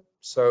transducer.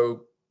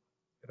 So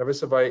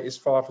RiverSurveyor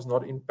S5 is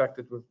not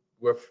impacted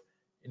with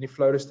any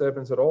flow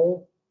disturbance at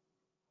all.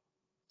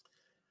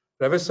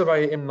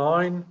 RiverSurveyor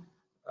M9,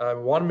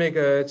 1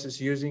 megahertz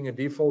is using a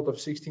default of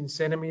 16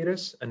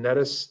 centimeters, and that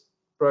is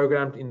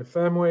programmed in the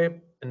firmware.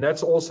 And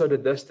that's also the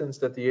distance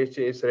that the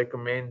USGS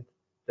recommend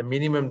the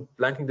minimum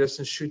blanking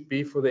distance should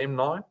be for the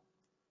M9.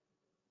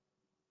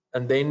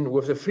 And then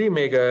with the 3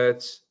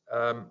 megahertz,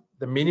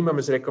 the minimum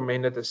is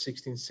recommended as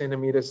 16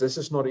 centimeters. This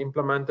is not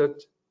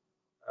implemented.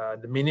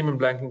 The minimum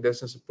blanking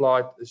distance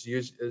applied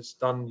is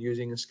done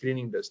using a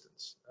screening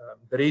distance.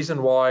 The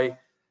reason why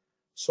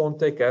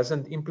SonTek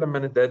hasn't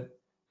implemented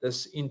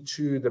this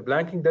into the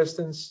blanking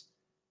distance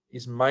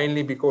is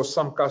mainly because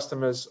some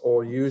customers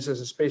or users,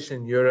 especially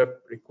in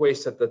Europe,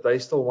 requested that they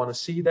still want to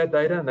see that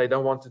data and they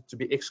don't want it to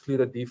be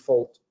excluded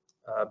default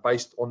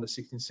based on the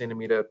 16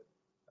 centimeter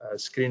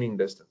screening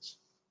distance.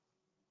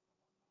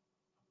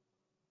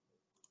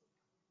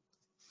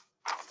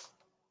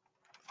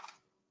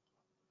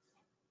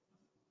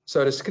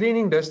 So the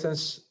screening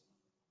distance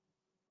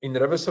in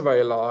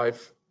RiverSurveyor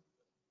Live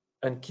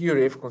and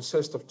QRev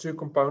consists of 2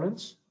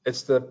 components.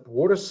 It's the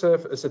water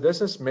surface, it's the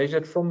distance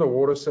measured from the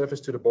water surface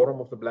to the bottom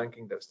of the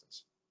blanking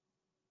distance.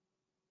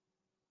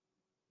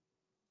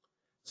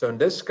 So in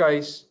this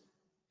case,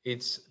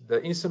 it's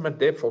the instrument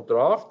depth or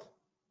draft,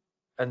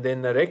 and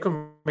then the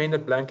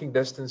recommended blanking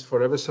distance for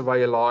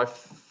RiverSurveyor Live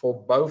for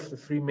both the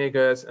 3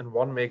 megahertz and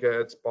 1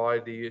 megahertz by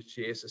the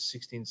USGS is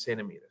 16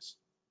 centimeters.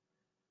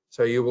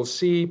 So you will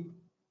see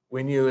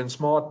when you're in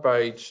Smart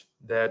Page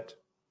that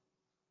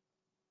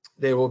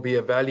there will be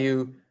a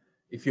value.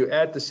 If you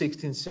add the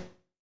 16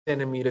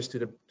 centimeters to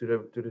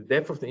the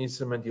depth of the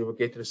instrument, you will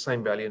get to the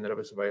same value in the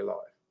RiverSurveyor Live.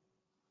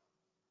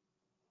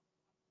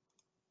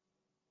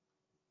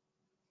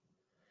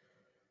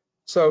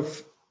 So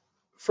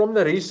from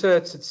the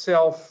research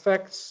itself,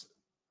 facts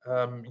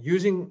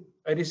using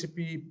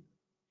ADCP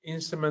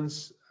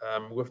instruments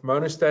with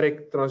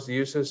monostatic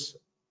transducers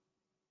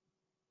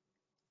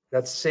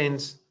that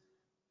sense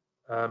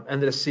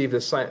and receive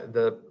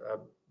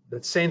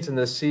that sense and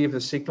receive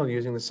the signal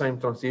using the same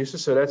transducer.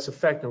 So that's a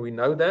fact, and we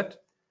know that.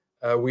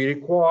 We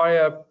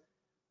require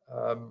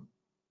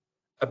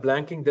a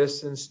blanking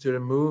distance to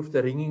remove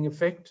the ringing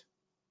effect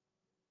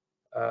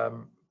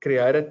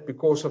created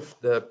because of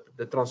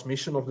the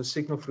transmission of the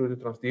signal through the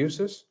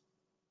transducers.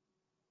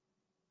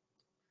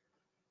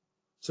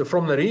 So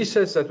from the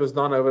research that was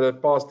done over the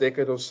past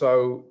decade or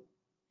so,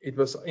 it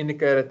was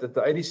indicated that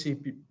the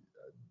ADC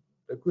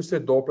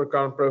acoustic Doppler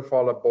current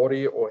profile of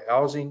body or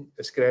housing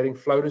is creating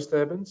flow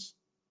disturbance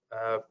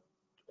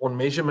on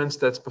measurements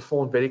that's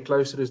performed very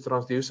close to the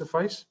transducer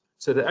phase.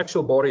 So the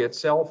actual body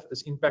itself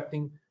is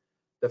impacting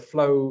the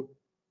flow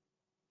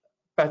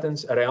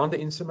patterns around the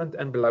instrument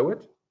and below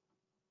it.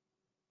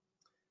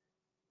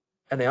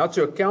 And how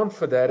to account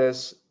for that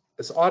is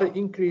either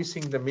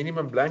increasing the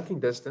minimum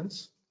blanking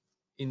distance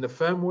in the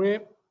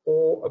firmware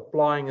or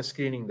applying a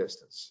screening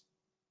distance.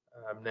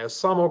 Now,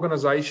 some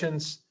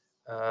organizations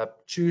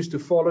choose to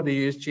follow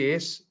the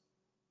USGS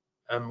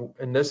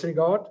in this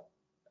regard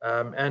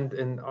and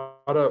in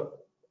other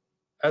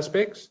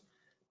aspects,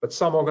 but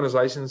some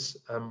organizations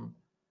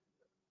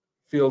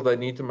feel they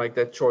need to make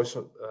that choice,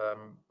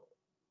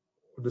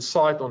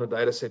 decide on a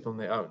data set on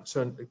their own.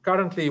 So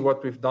currently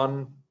what we've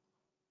done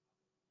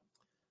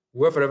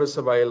with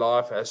RiverSurveyor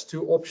Live has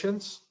two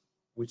options,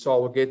 which I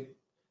will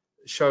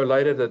show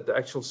later, that the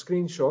actual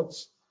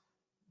screenshots.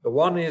 The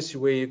one is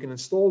where you can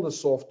install the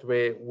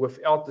software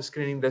without the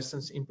screening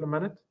distance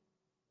implemented.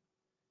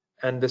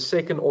 And the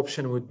second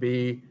option would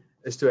be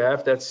to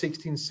have that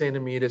 16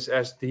 centimeters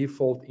as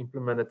default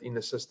implemented in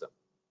the system.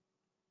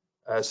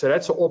 So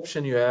that's an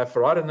option you have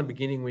right in the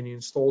beginning when you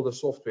install the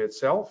software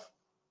itself.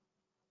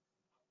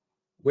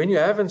 When you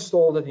have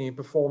installed it and you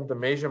perform the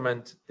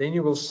measurement, then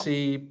you will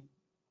see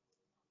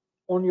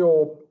on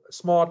your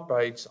smart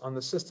page on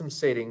the system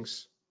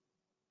settings,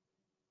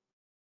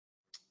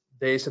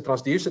 there's a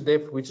transducer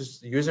depth, which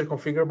is user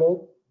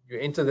configurable. You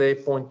enter there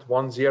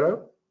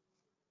 0.10,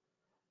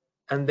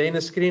 and then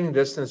a screening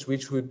distance,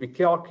 which would be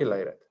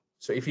calculated.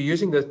 So if you're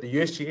using the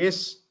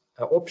USGS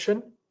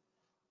option,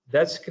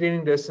 that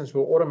screening distance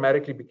will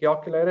automatically be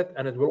calculated,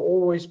 and it will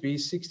always be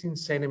 16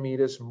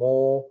 centimeters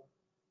more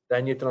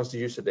than your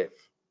transducer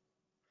depth.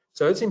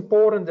 So it's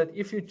important that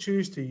if you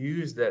choose to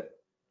use that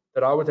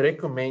I would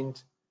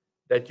recommend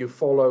that you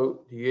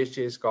follow the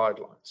USGS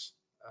guidelines.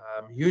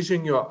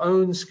 Using your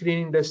own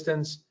screening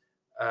distance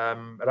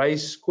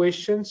raise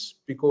questions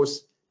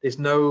because there's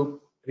no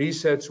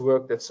research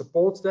work that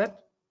supports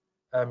that.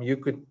 You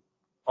could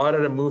either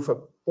remove a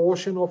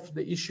portion of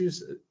the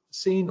issues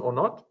seen or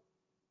not.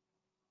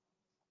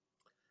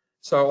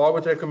 So I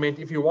would recommend,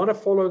 if you want to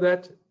follow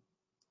that,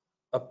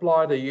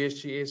 apply the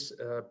USGS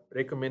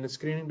recommended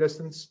screening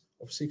distance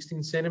of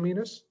 16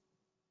 centimeters.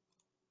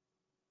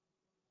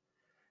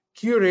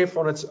 QRev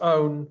on its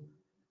own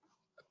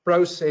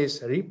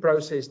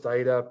reprocess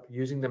data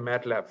using the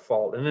MATLAB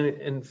file,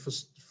 and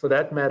for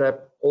that matter,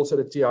 also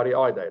the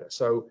TREI data.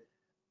 So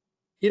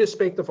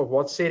irrespective of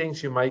what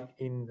settings you make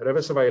in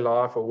RiverSurveyor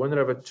Live or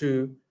WinRiver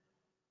 2,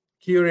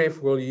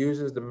 QRev will use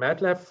the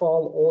MATLAB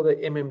file or the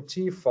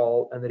MMT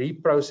file and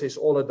reprocess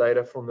all the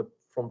data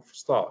from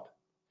start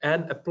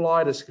and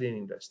apply the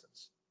screening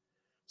distance.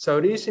 So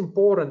it is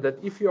important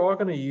that if you are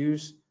going to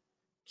use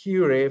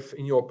QRev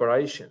in your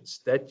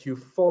operations, that you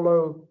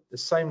follow the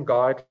same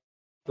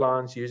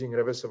guidelines using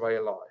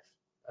RiverSurveyor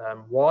Live.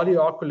 While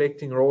you are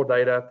collecting raw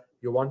data,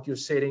 you want your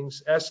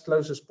settings as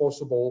close as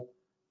possible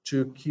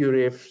to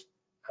QRev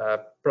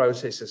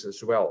processes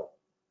as well.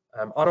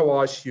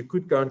 Otherwise, you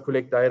could go and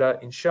collect data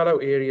in shallow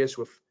areas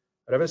with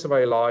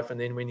RiverSurveyor Live, and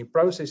then when you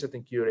process it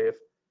in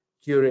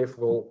QRev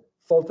will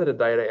filter the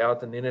data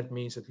out, and then it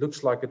means it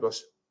looks like it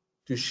was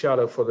too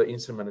shallow for the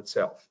instrument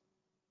itself.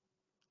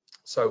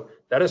 So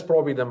that is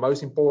probably the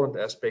most important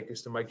aspect,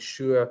 is to make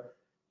sure,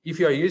 if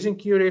you are using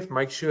QRev,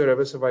 make sure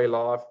RiverSurveyor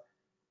Live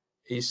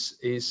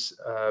is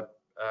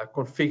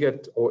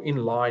configured or in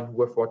line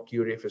with what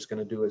QRev is going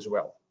to do as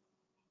well.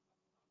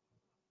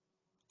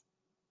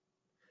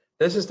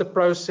 This is the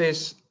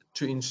process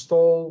to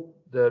install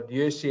the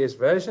USGS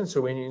version.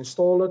 So when you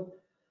install it,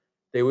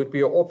 there would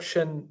be an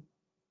option,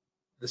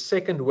 the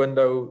second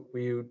window,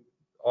 where you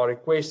are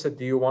requested,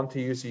 do you want to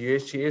use the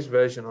USGS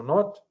version or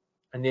not?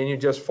 And then you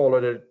just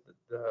follow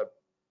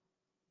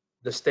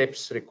the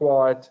steps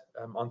required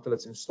until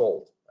it's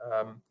installed.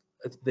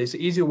 There's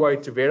an easy way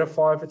to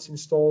verify if it's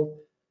installed.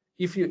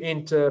 If you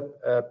enter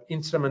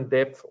instrument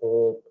depth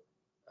or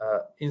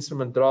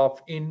instrument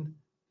draft in,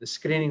 the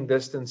screening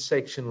distance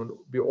section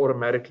will be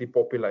automatically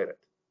populated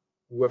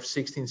with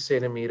 16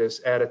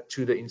 centimeters added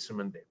to the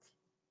instrument depth.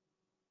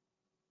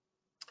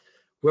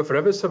 With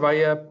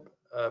RiverSurveyor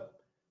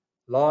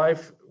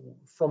Live,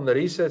 from the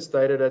research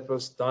data that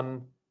was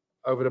done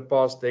over the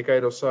past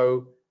decade or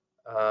so,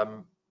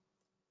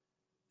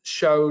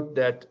 showed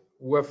that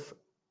with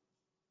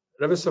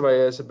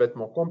RiverSurveyor is a bit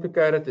more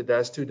complicated. It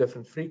has two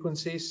different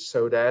frequencies,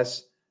 so it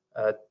has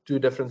two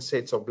different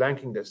sets of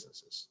blanking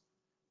distances.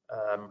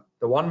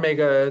 The 1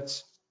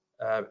 megahertz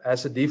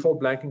has a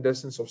default blanking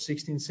distance of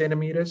 16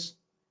 centimeters,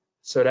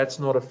 so that's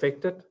not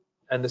affected.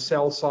 And the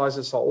cell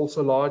sizes are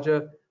also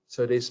larger,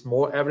 so there's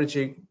more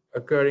averaging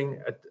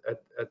occurring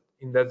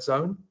in that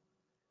zone.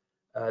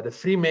 The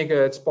 3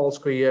 megahertz pulse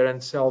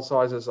coherent cell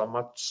sizes are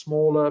much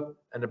smaller,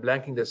 and the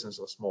blanking distance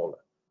are smaller.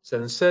 So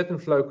in certain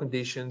flow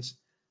conditions,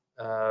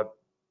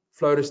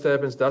 flow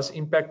disturbance does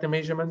impact the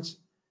measurements,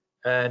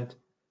 and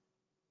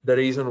the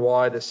reason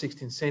why the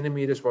 16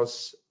 centimeters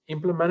was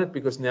implemented,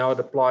 because now it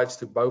applies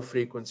to both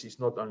frequencies,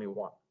 not only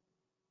one.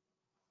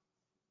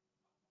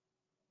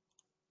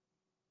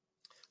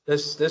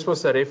 This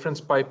was the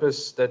reference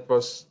papers that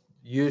was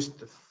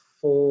used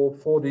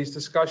for these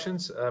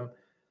discussions, and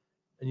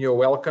you're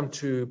welcome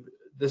to.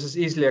 This is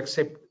easily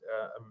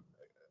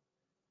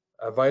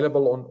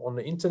available on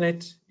the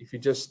internet. If you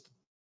just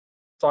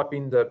type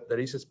in the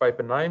research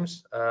paper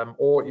names,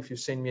 or if you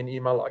send me an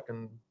email, I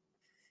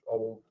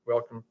will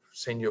welcome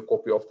send you a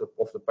copy of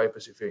the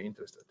papers if you're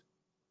interested.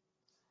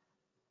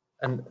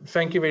 And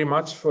thank you very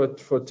much for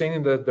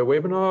attending the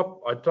webinar.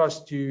 I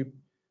trust you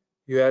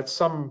had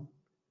some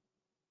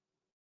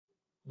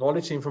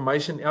knowledge,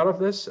 information out of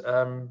this.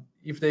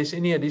 If there's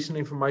any additional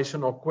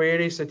information or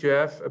queries that you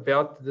have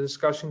about the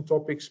discussion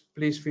topics,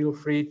 please feel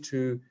free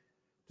to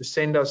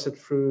send us it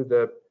through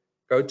the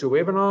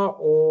GoToWebinar,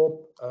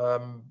 or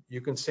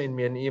you can send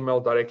me an email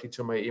directly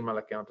to my email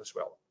account as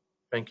well.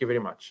 Thank you very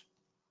much.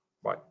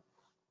 Bye.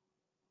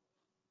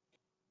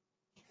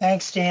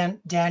 Thanks,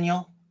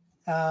 Daniel.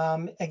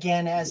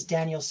 Again, as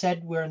Daniel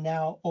said, we're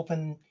now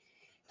open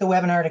the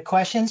webinar to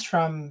questions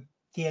from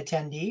the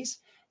attendees,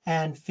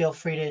 and feel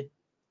free to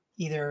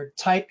either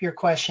type your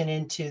question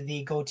into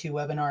the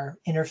GoToWebinar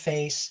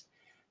interface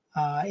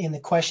in the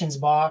questions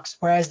box,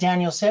 or as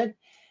Daniel said,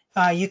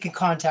 you can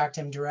contact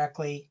him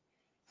directly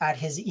at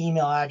his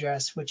email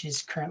address, which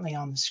is currently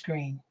on the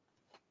screen.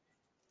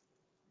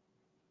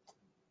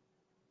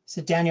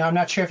 So Daniel, I'm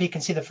not sure if you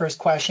can see the first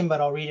question, but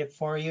I'll read it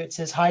for you. It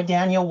says, "Hi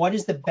Daniel, what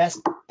is the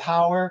best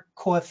power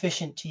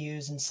coefficient to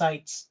use in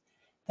sites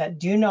that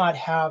do not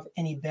have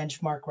any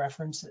benchmark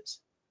references?"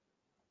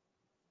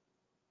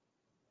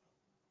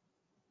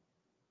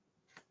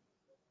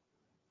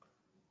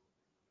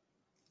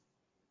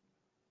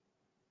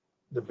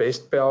 The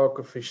best power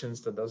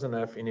coefficients that doesn't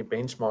have any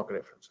benchmark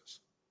references.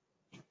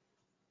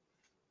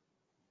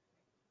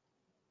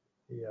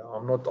 Yeah,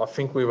 I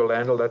think we will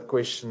handle that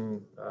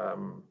question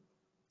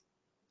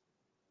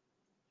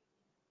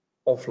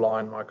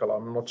offline, Michael.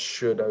 I'm not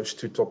sure those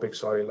two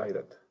topics are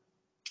related.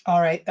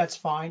 All right, that's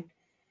fine.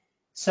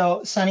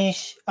 So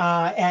Sanish,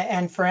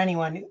 and for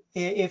anyone,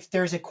 if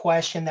there's a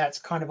question that's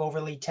kind of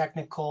overly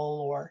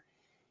technical, or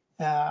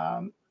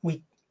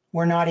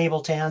we're not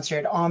able to answer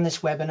it on this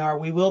webinar,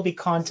 we will be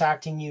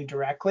contacting you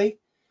directly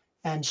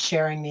and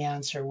sharing the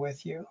answer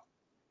with you.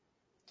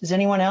 Does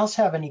anyone else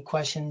have any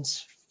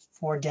questions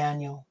for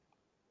Daniel?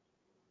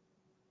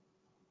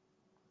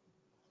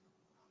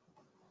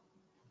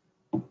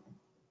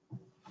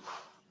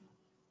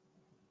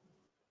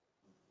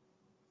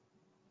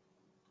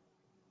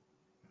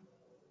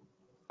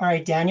 All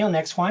right, Daniel,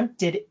 next one.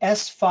 Did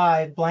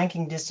S5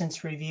 blanking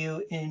distance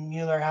review in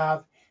Mueller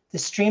have the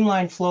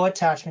streamlined flow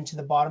attachment to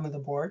the bottom of the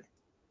board?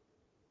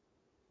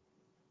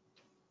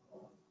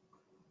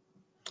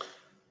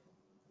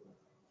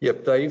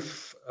 Yep,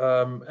 they've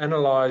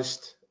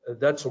analyzed.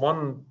 That's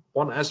one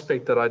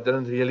aspect that I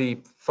didn't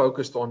really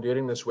focus on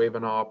during this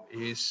webinar.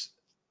 Is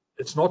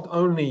it's not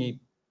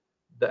only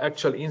the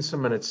actual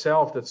instrument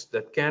itself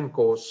that can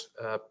cause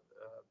an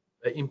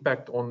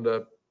impact on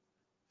the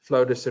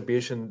flow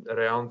distribution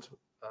around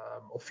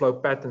or flow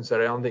patterns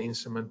around the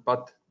instrument,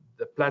 but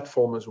the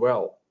platform as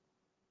well.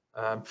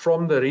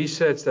 From the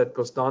research that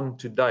was done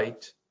to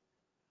date,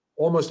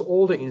 almost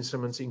all the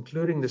instruments,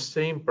 including the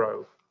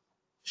Streamflow,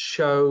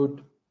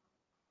 showed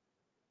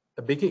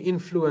a bigger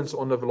influence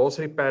on the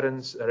velocity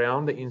patterns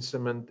around the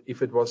instrument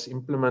if it was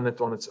implemented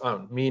on its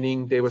own,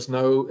 meaning it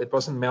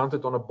wasn't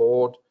mounted on a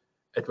board,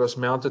 it was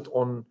mounted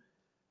on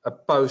a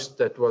post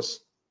that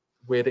was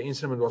where the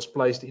instrument was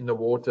placed in the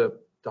water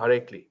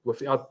directly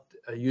without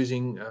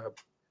using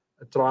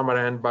a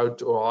trimaran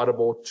boat or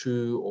Hydrologist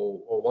 2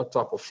 or what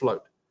type of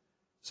float.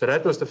 So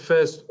that was the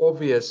first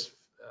obvious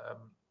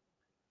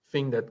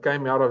thing that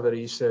came out of the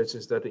research,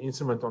 is that the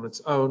instrument on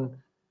its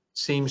own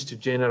seems to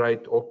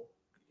generate or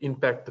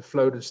impact the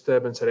flow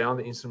disturbance around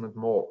the instrument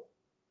more.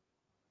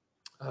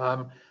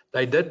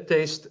 They did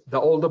test the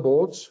older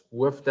boards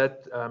with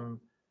that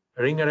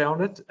ring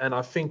around it, and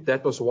I think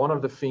that was one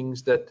of the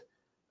things that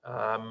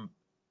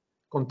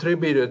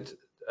contributed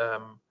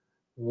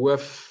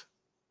with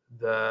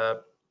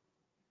the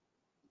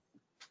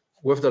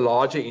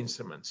larger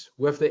instruments.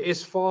 With the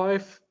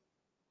S5,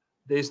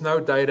 there's no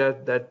data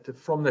that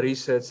from the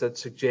research that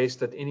suggests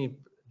that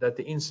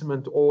the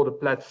instrument or the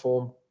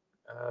platform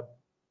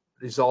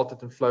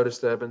resulted in flow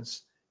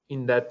disturbance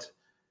in that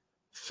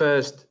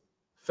first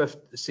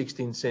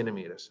 16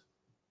 centimeters.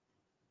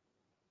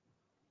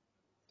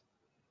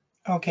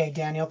 Okay,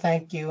 Daniel,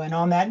 thank you. And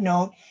on that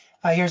note,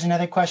 here's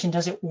another question.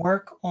 Does it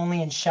work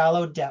only in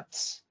shallow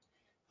depths?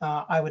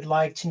 I would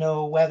like to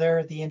know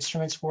whether the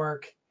instruments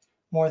work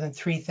more than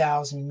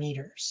 3,000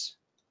 meters.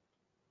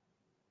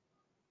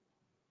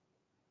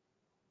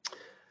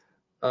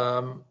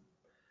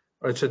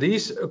 Right, so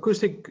these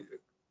acoustic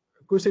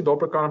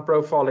Doppler current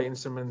profiler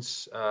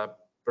instruments,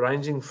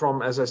 ranging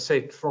from, as I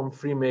said, from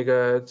 3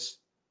 megahertz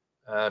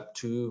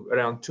to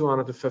around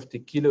 250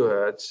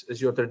 kilohertz, is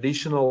your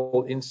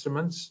traditional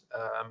instruments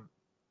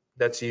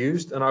that's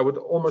used, and I would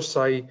almost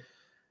say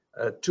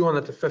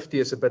 250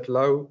 is a bit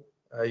low.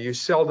 You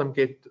seldom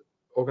get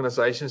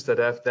organizations that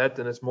have that,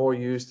 and it's more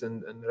used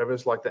in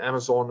rivers like the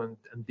Amazon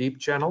and deep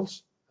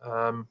channels.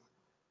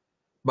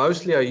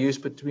 Mostly I use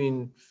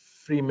between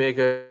 3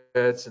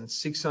 megahertz and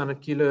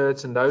 600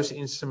 kilohertz, and those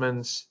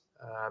instruments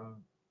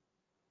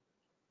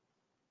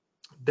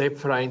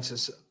depth range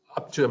is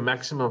up to a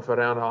maximum of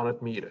around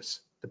 100 meters,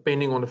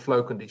 depending on the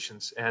flow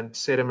conditions and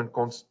sediment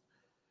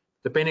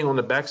depending on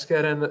the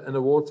backscatter in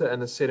the water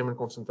and the sediment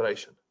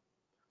concentration.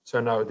 So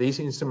no, these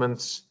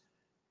instruments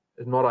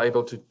are not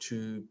able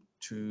to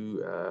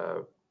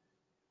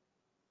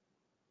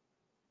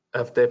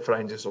have depth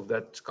ranges of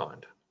that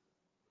kind.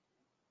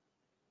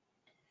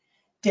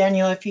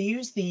 Daniel, if you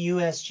use the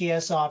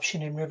USGS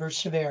option in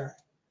RiverSurveyor,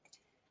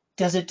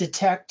 does it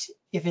detect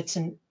if it's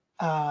an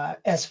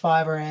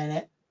S5 or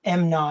an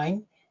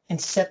M9 and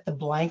set the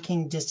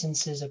blanking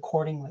distances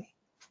accordingly?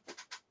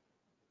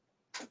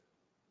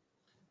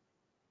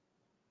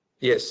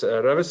 Yes,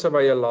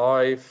 RiverSurveyor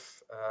Live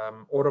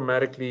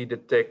automatically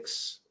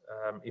detects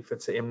if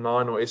it's an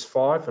M9 or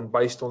S5, and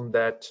based on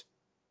that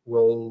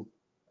will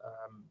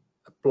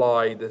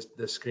apply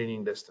the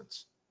screening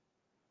distance.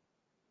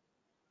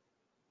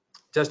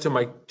 Just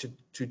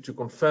to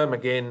confirm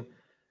again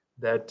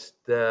that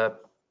the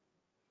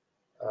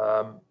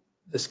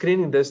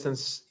screening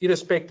distance,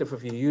 irrespective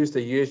if you use the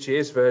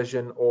USGS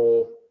version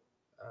or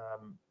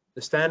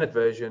the standard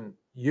version,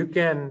 you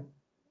can,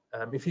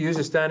 if you use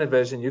a standard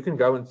version, you can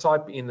go and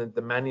type in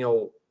the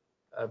manual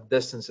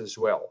distance as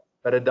well.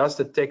 But it does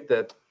detect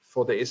that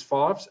for the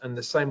S5s, and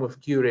the same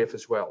with QRev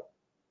as well.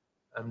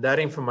 That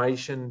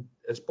information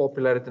is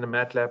populated in the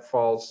MATLAB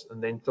files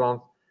and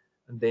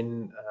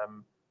then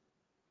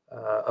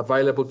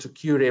available to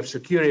QRev. So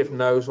QRev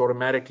knows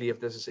automatically if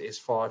this is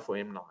S5 or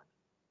M9.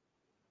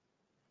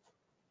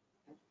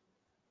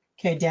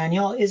 Okay,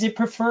 Daniel, is it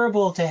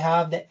preferable to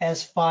have the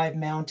S5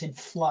 mounted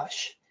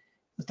flush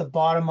with the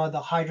bottom of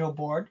the hydro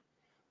board,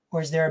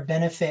 or is there a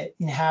benefit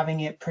in having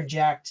it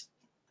project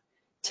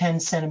 10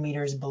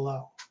 centimeters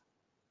below?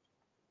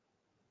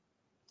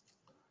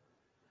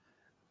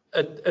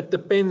 It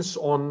depends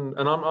on,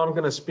 and I'm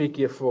going to speak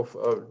here for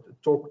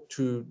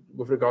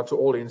with regard to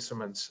all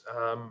instruments.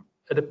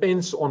 It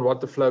depends on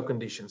what the flow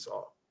conditions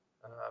are.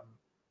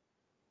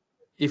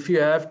 If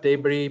you have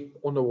debris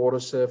on the water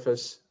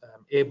surface,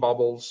 air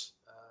bubbles,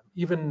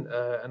 even,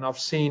 and I've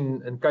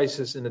seen in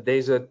cases in the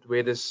desert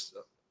where there's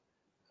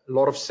a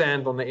lot of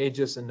sand on the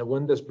edges and the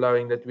wind is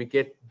blowing, that we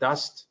get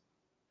dust,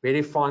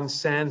 very fine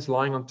sands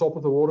lying on top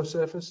of the water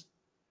surface.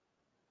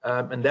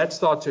 And that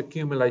starts to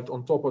accumulate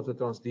on top of the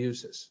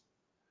transducers.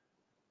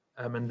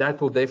 And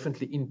that will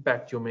definitely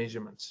impact your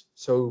measurements.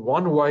 So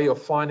one way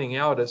of finding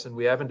out is, and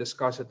we haven't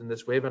discussed it in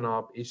this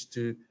webinar, is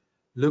to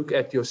look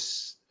at your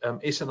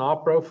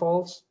SNR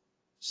profiles,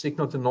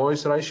 signal to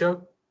noise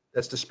ratio,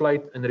 that's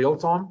displayed in real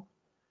time.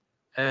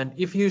 And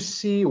if you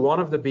see one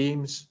of the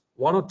beams,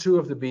 one or two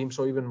of the beams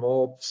or even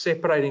more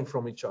separating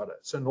from each other.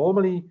 So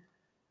normally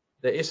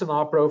the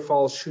SNR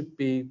profiles should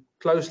be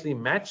closely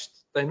matched.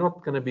 They're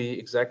not going to be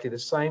exactly the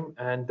same,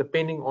 and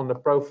depending on the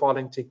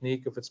profiling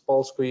technique, if it's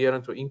pulse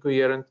coherent or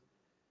incoherent,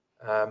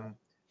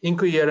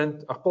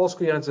 pulse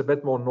coherent is a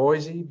bit more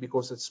noisy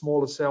because it's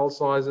smaller cell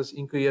sizes.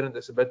 Incoherent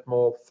is a bit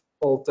more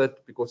faulted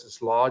because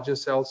it's larger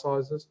cell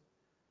sizes.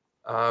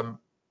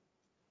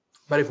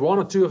 But if one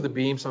or two of the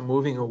beams are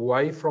moving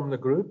away from the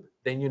group,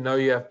 then you know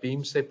you have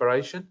beam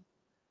separation,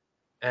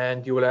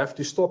 and you will have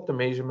to stop the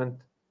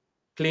measurement,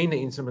 clean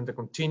the instrument and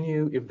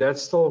continue. If that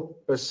still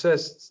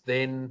persists,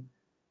 then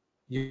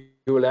you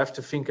will have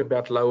to think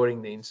about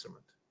lowering the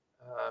instrument.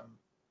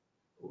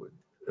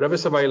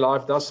 RiverSurveyor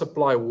Live does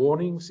supply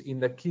warnings in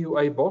the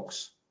QA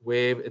box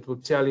where it will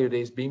tell you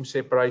there's beam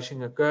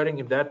separation occurring.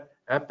 If that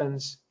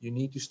happens, you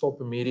need to stop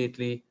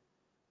immediately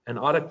and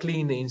either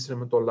clean the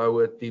instrument or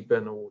lower it deeper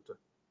in the water.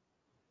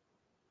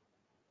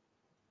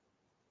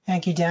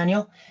 Thank you,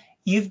 Daniel.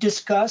 You've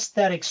discussed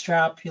that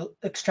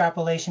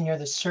extrapolation near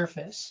the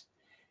surface.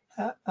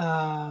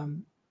 How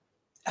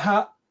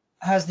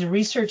has the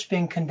research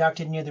been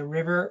conducted near the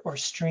river or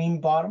stream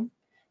bottom?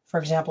 For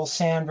example,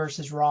 sand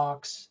versus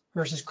rocks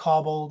versus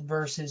cobble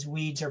versus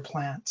weeds or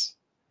plants.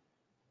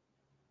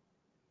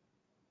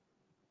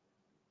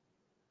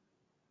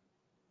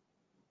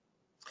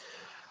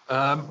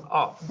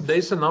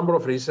 There's a number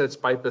of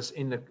research papers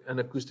in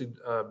acoustic.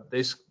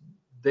 There's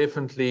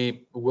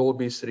definitely will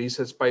be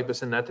research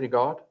papers in that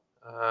regard.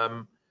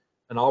 And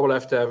I will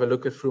have to have a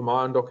look through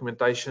my own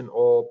documentation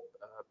or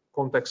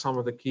contact some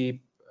of the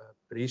key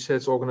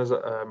research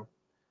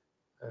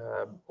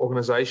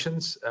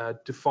organizations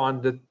to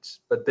find it,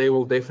 but they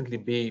will definitely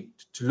be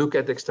to look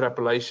at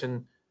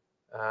extrapolation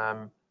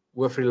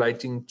with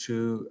relating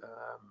to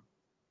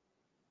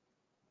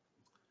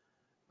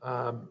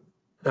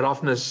the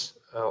roughness,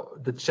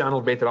 the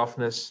channel bed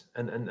roughness,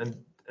 and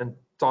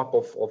type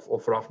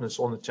of roughness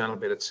on the channel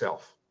bed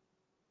itself.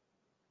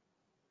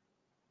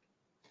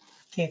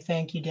 Okay,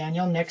 thank you,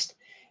 Daniel. Next,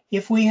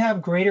 if we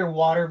have greater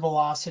water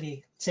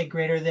velocity, say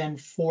greater than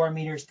 4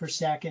 meters per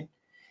second,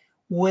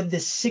 would the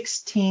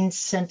 16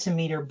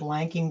 centimeter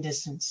blanking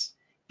distance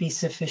be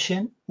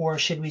sufficient, or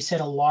should we set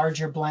a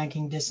larger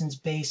blanking distance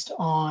based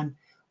on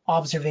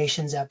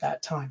observations at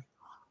that time?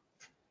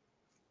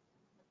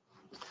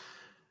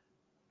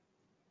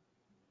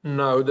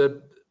 No,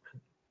 the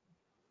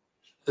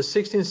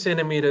 16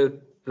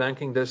 centimeter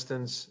blanking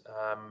distance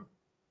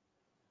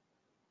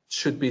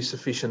should be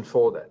sufficient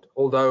for that.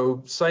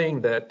 Although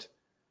saying that,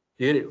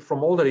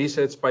 from all the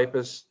research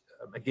papers,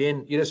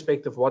 again,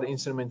 irrespective of what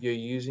instrument you're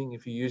using,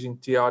 if you're using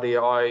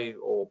TRDI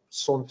or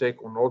SonTek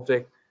or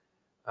Nortec,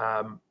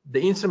 the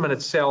instrument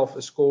itself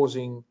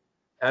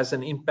has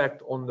an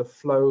impact on the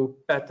flow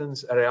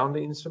patterns around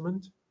the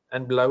instrument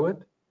and below it,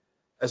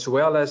 as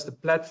well as the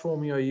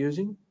platform you're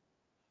using.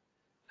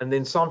 And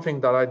then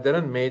something that I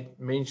didn't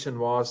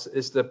mention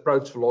is the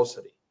approach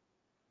velocity,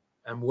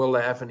 and will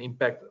they have an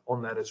impact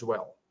on that as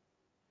well?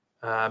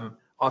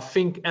 I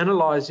think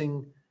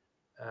analyzing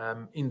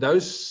in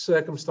those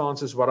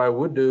circumstances, what I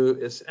would do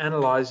is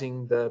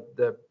analyzing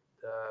the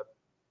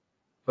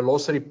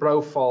velocity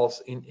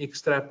profiles in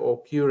Xtrap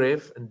or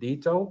QRev in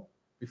detail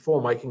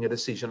before making a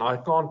decision. I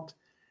can't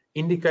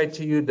indicate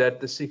to you that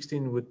the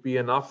 16 would be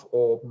enough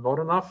or not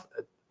enough.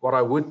 What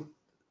I would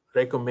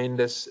recommend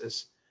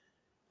is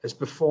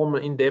perform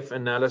an in-depth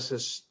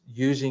analysis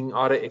using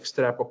either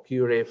Xtrap or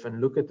QRev and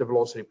look at the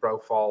velocity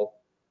profile.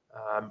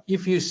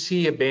 If you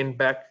see a bend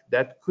back,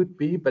 that could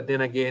be, but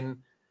then again,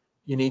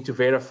 you need to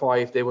verify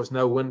if there was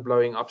no wind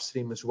blowing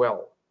upstream as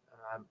well,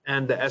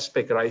 and the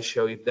aspect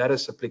ratio, if that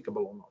is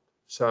applicable or not.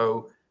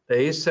 So there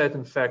is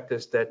certain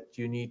factors that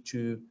you need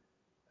to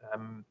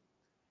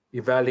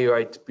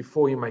evaluate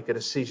before you make a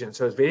decision.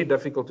 So it's very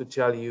difficult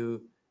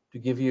to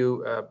give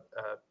you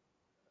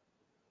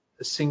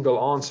a single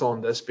answer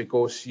on this,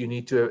 because you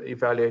need to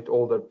evaluate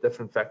all the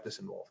different factors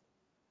involved.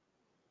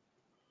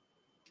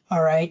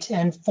 All right,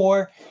 and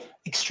for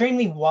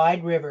extremely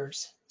wide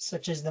rivers,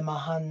 such as the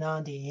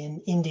Mahanadi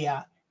in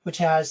India, which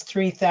has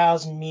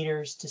 3,000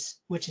 meters,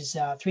 which is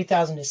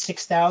 3,000 to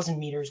 6,000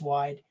 meters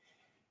wide,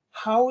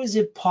 how is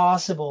it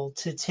possible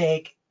to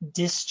take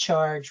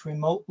discharge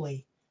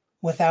remotely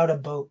without a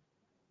boat?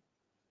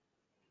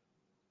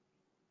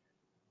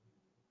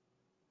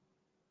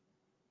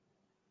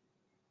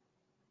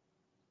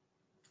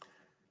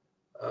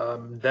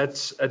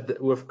 That's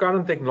with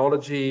current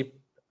technology.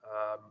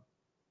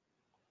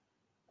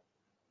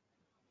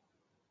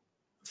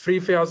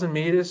 3,000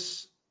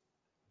 meters.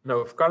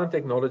 No, with current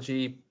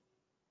technology,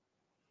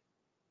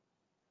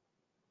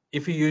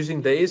 if you're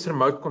using, there is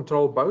remote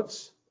control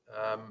boats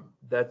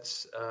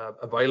that's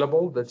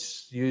available,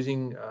 that's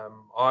using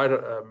high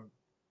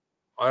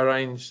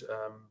range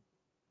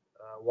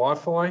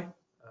Wi-Fi.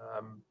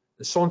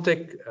 The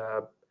SonTek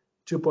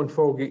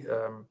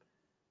 2.4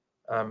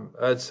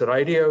 Hertz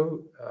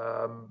radio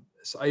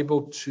is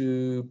able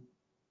to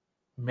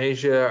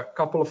measure a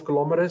couple of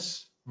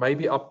kilometers,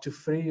 maybe up to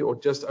 3 or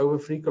just over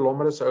 3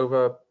 kilometers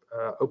over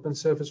open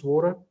surface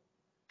water,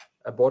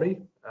 a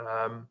body.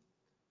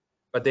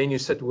 But then you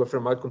sit with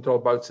remote control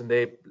boats and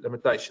their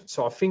limitations.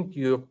 So I think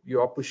you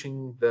are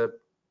pushing the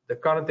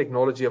current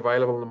technology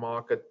available in the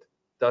market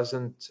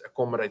doesn't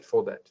accommodate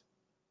for that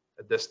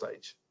at this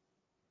stage.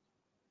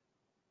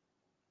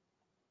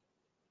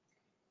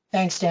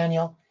 Thanks,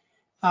 Daniel.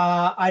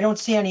 I don't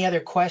see any other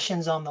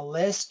questions on the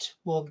list.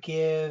 We'll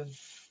give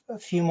a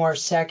few more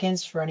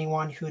seconds for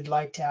anyone who would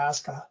like to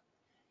ask a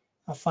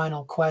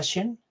final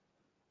question.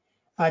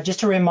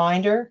 Just a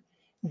reminder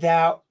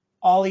that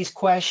all these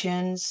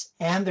questions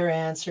and their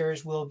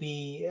answers will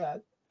be,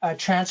 a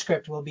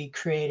transcript will be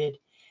created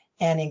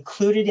and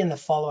included in the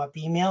follow-up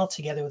email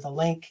together with a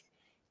link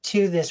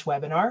to this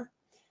webinar.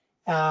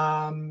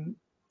 That'll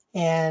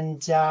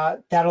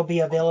be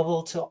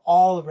available to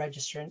all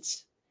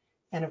registrants.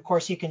 And of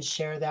course, you can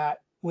share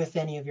that with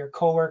any of your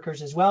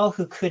coworkers as well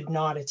who could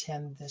not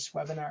attend this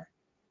webinar.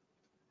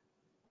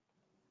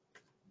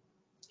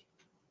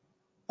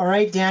 All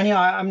right, Daniel,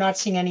 I'm not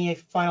seeing any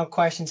final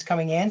questions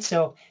coming in.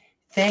 So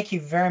thank you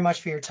very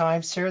much for your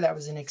time, sir. That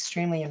was an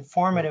extremely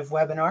informative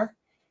webinar.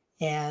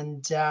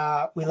 And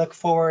we look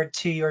forward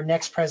to your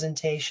next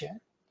presentation.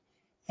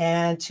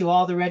 And to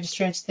all the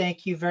registrants,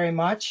 thank you very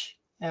much.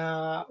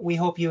 We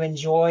hope you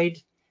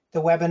enjoyed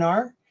the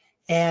webinar.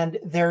 And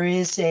there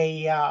is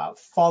a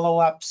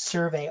follow-up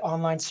survey,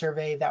 online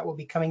survey that will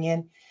be coming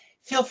in.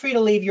 Feel free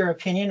to leave your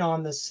opinion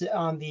on this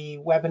on the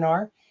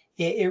webinar.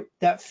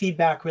 That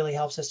feedback really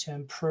helps us to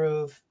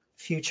improve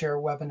future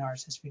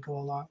webinars as we go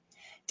along.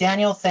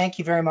 Daniel, thank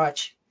you very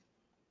much.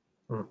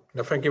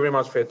 No, thank you very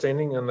much for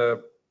attending, and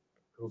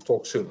we'll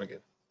talk soon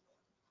again.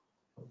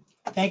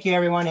 Thank you,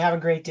 everyone. Have a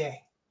great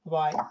day.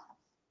 Bye.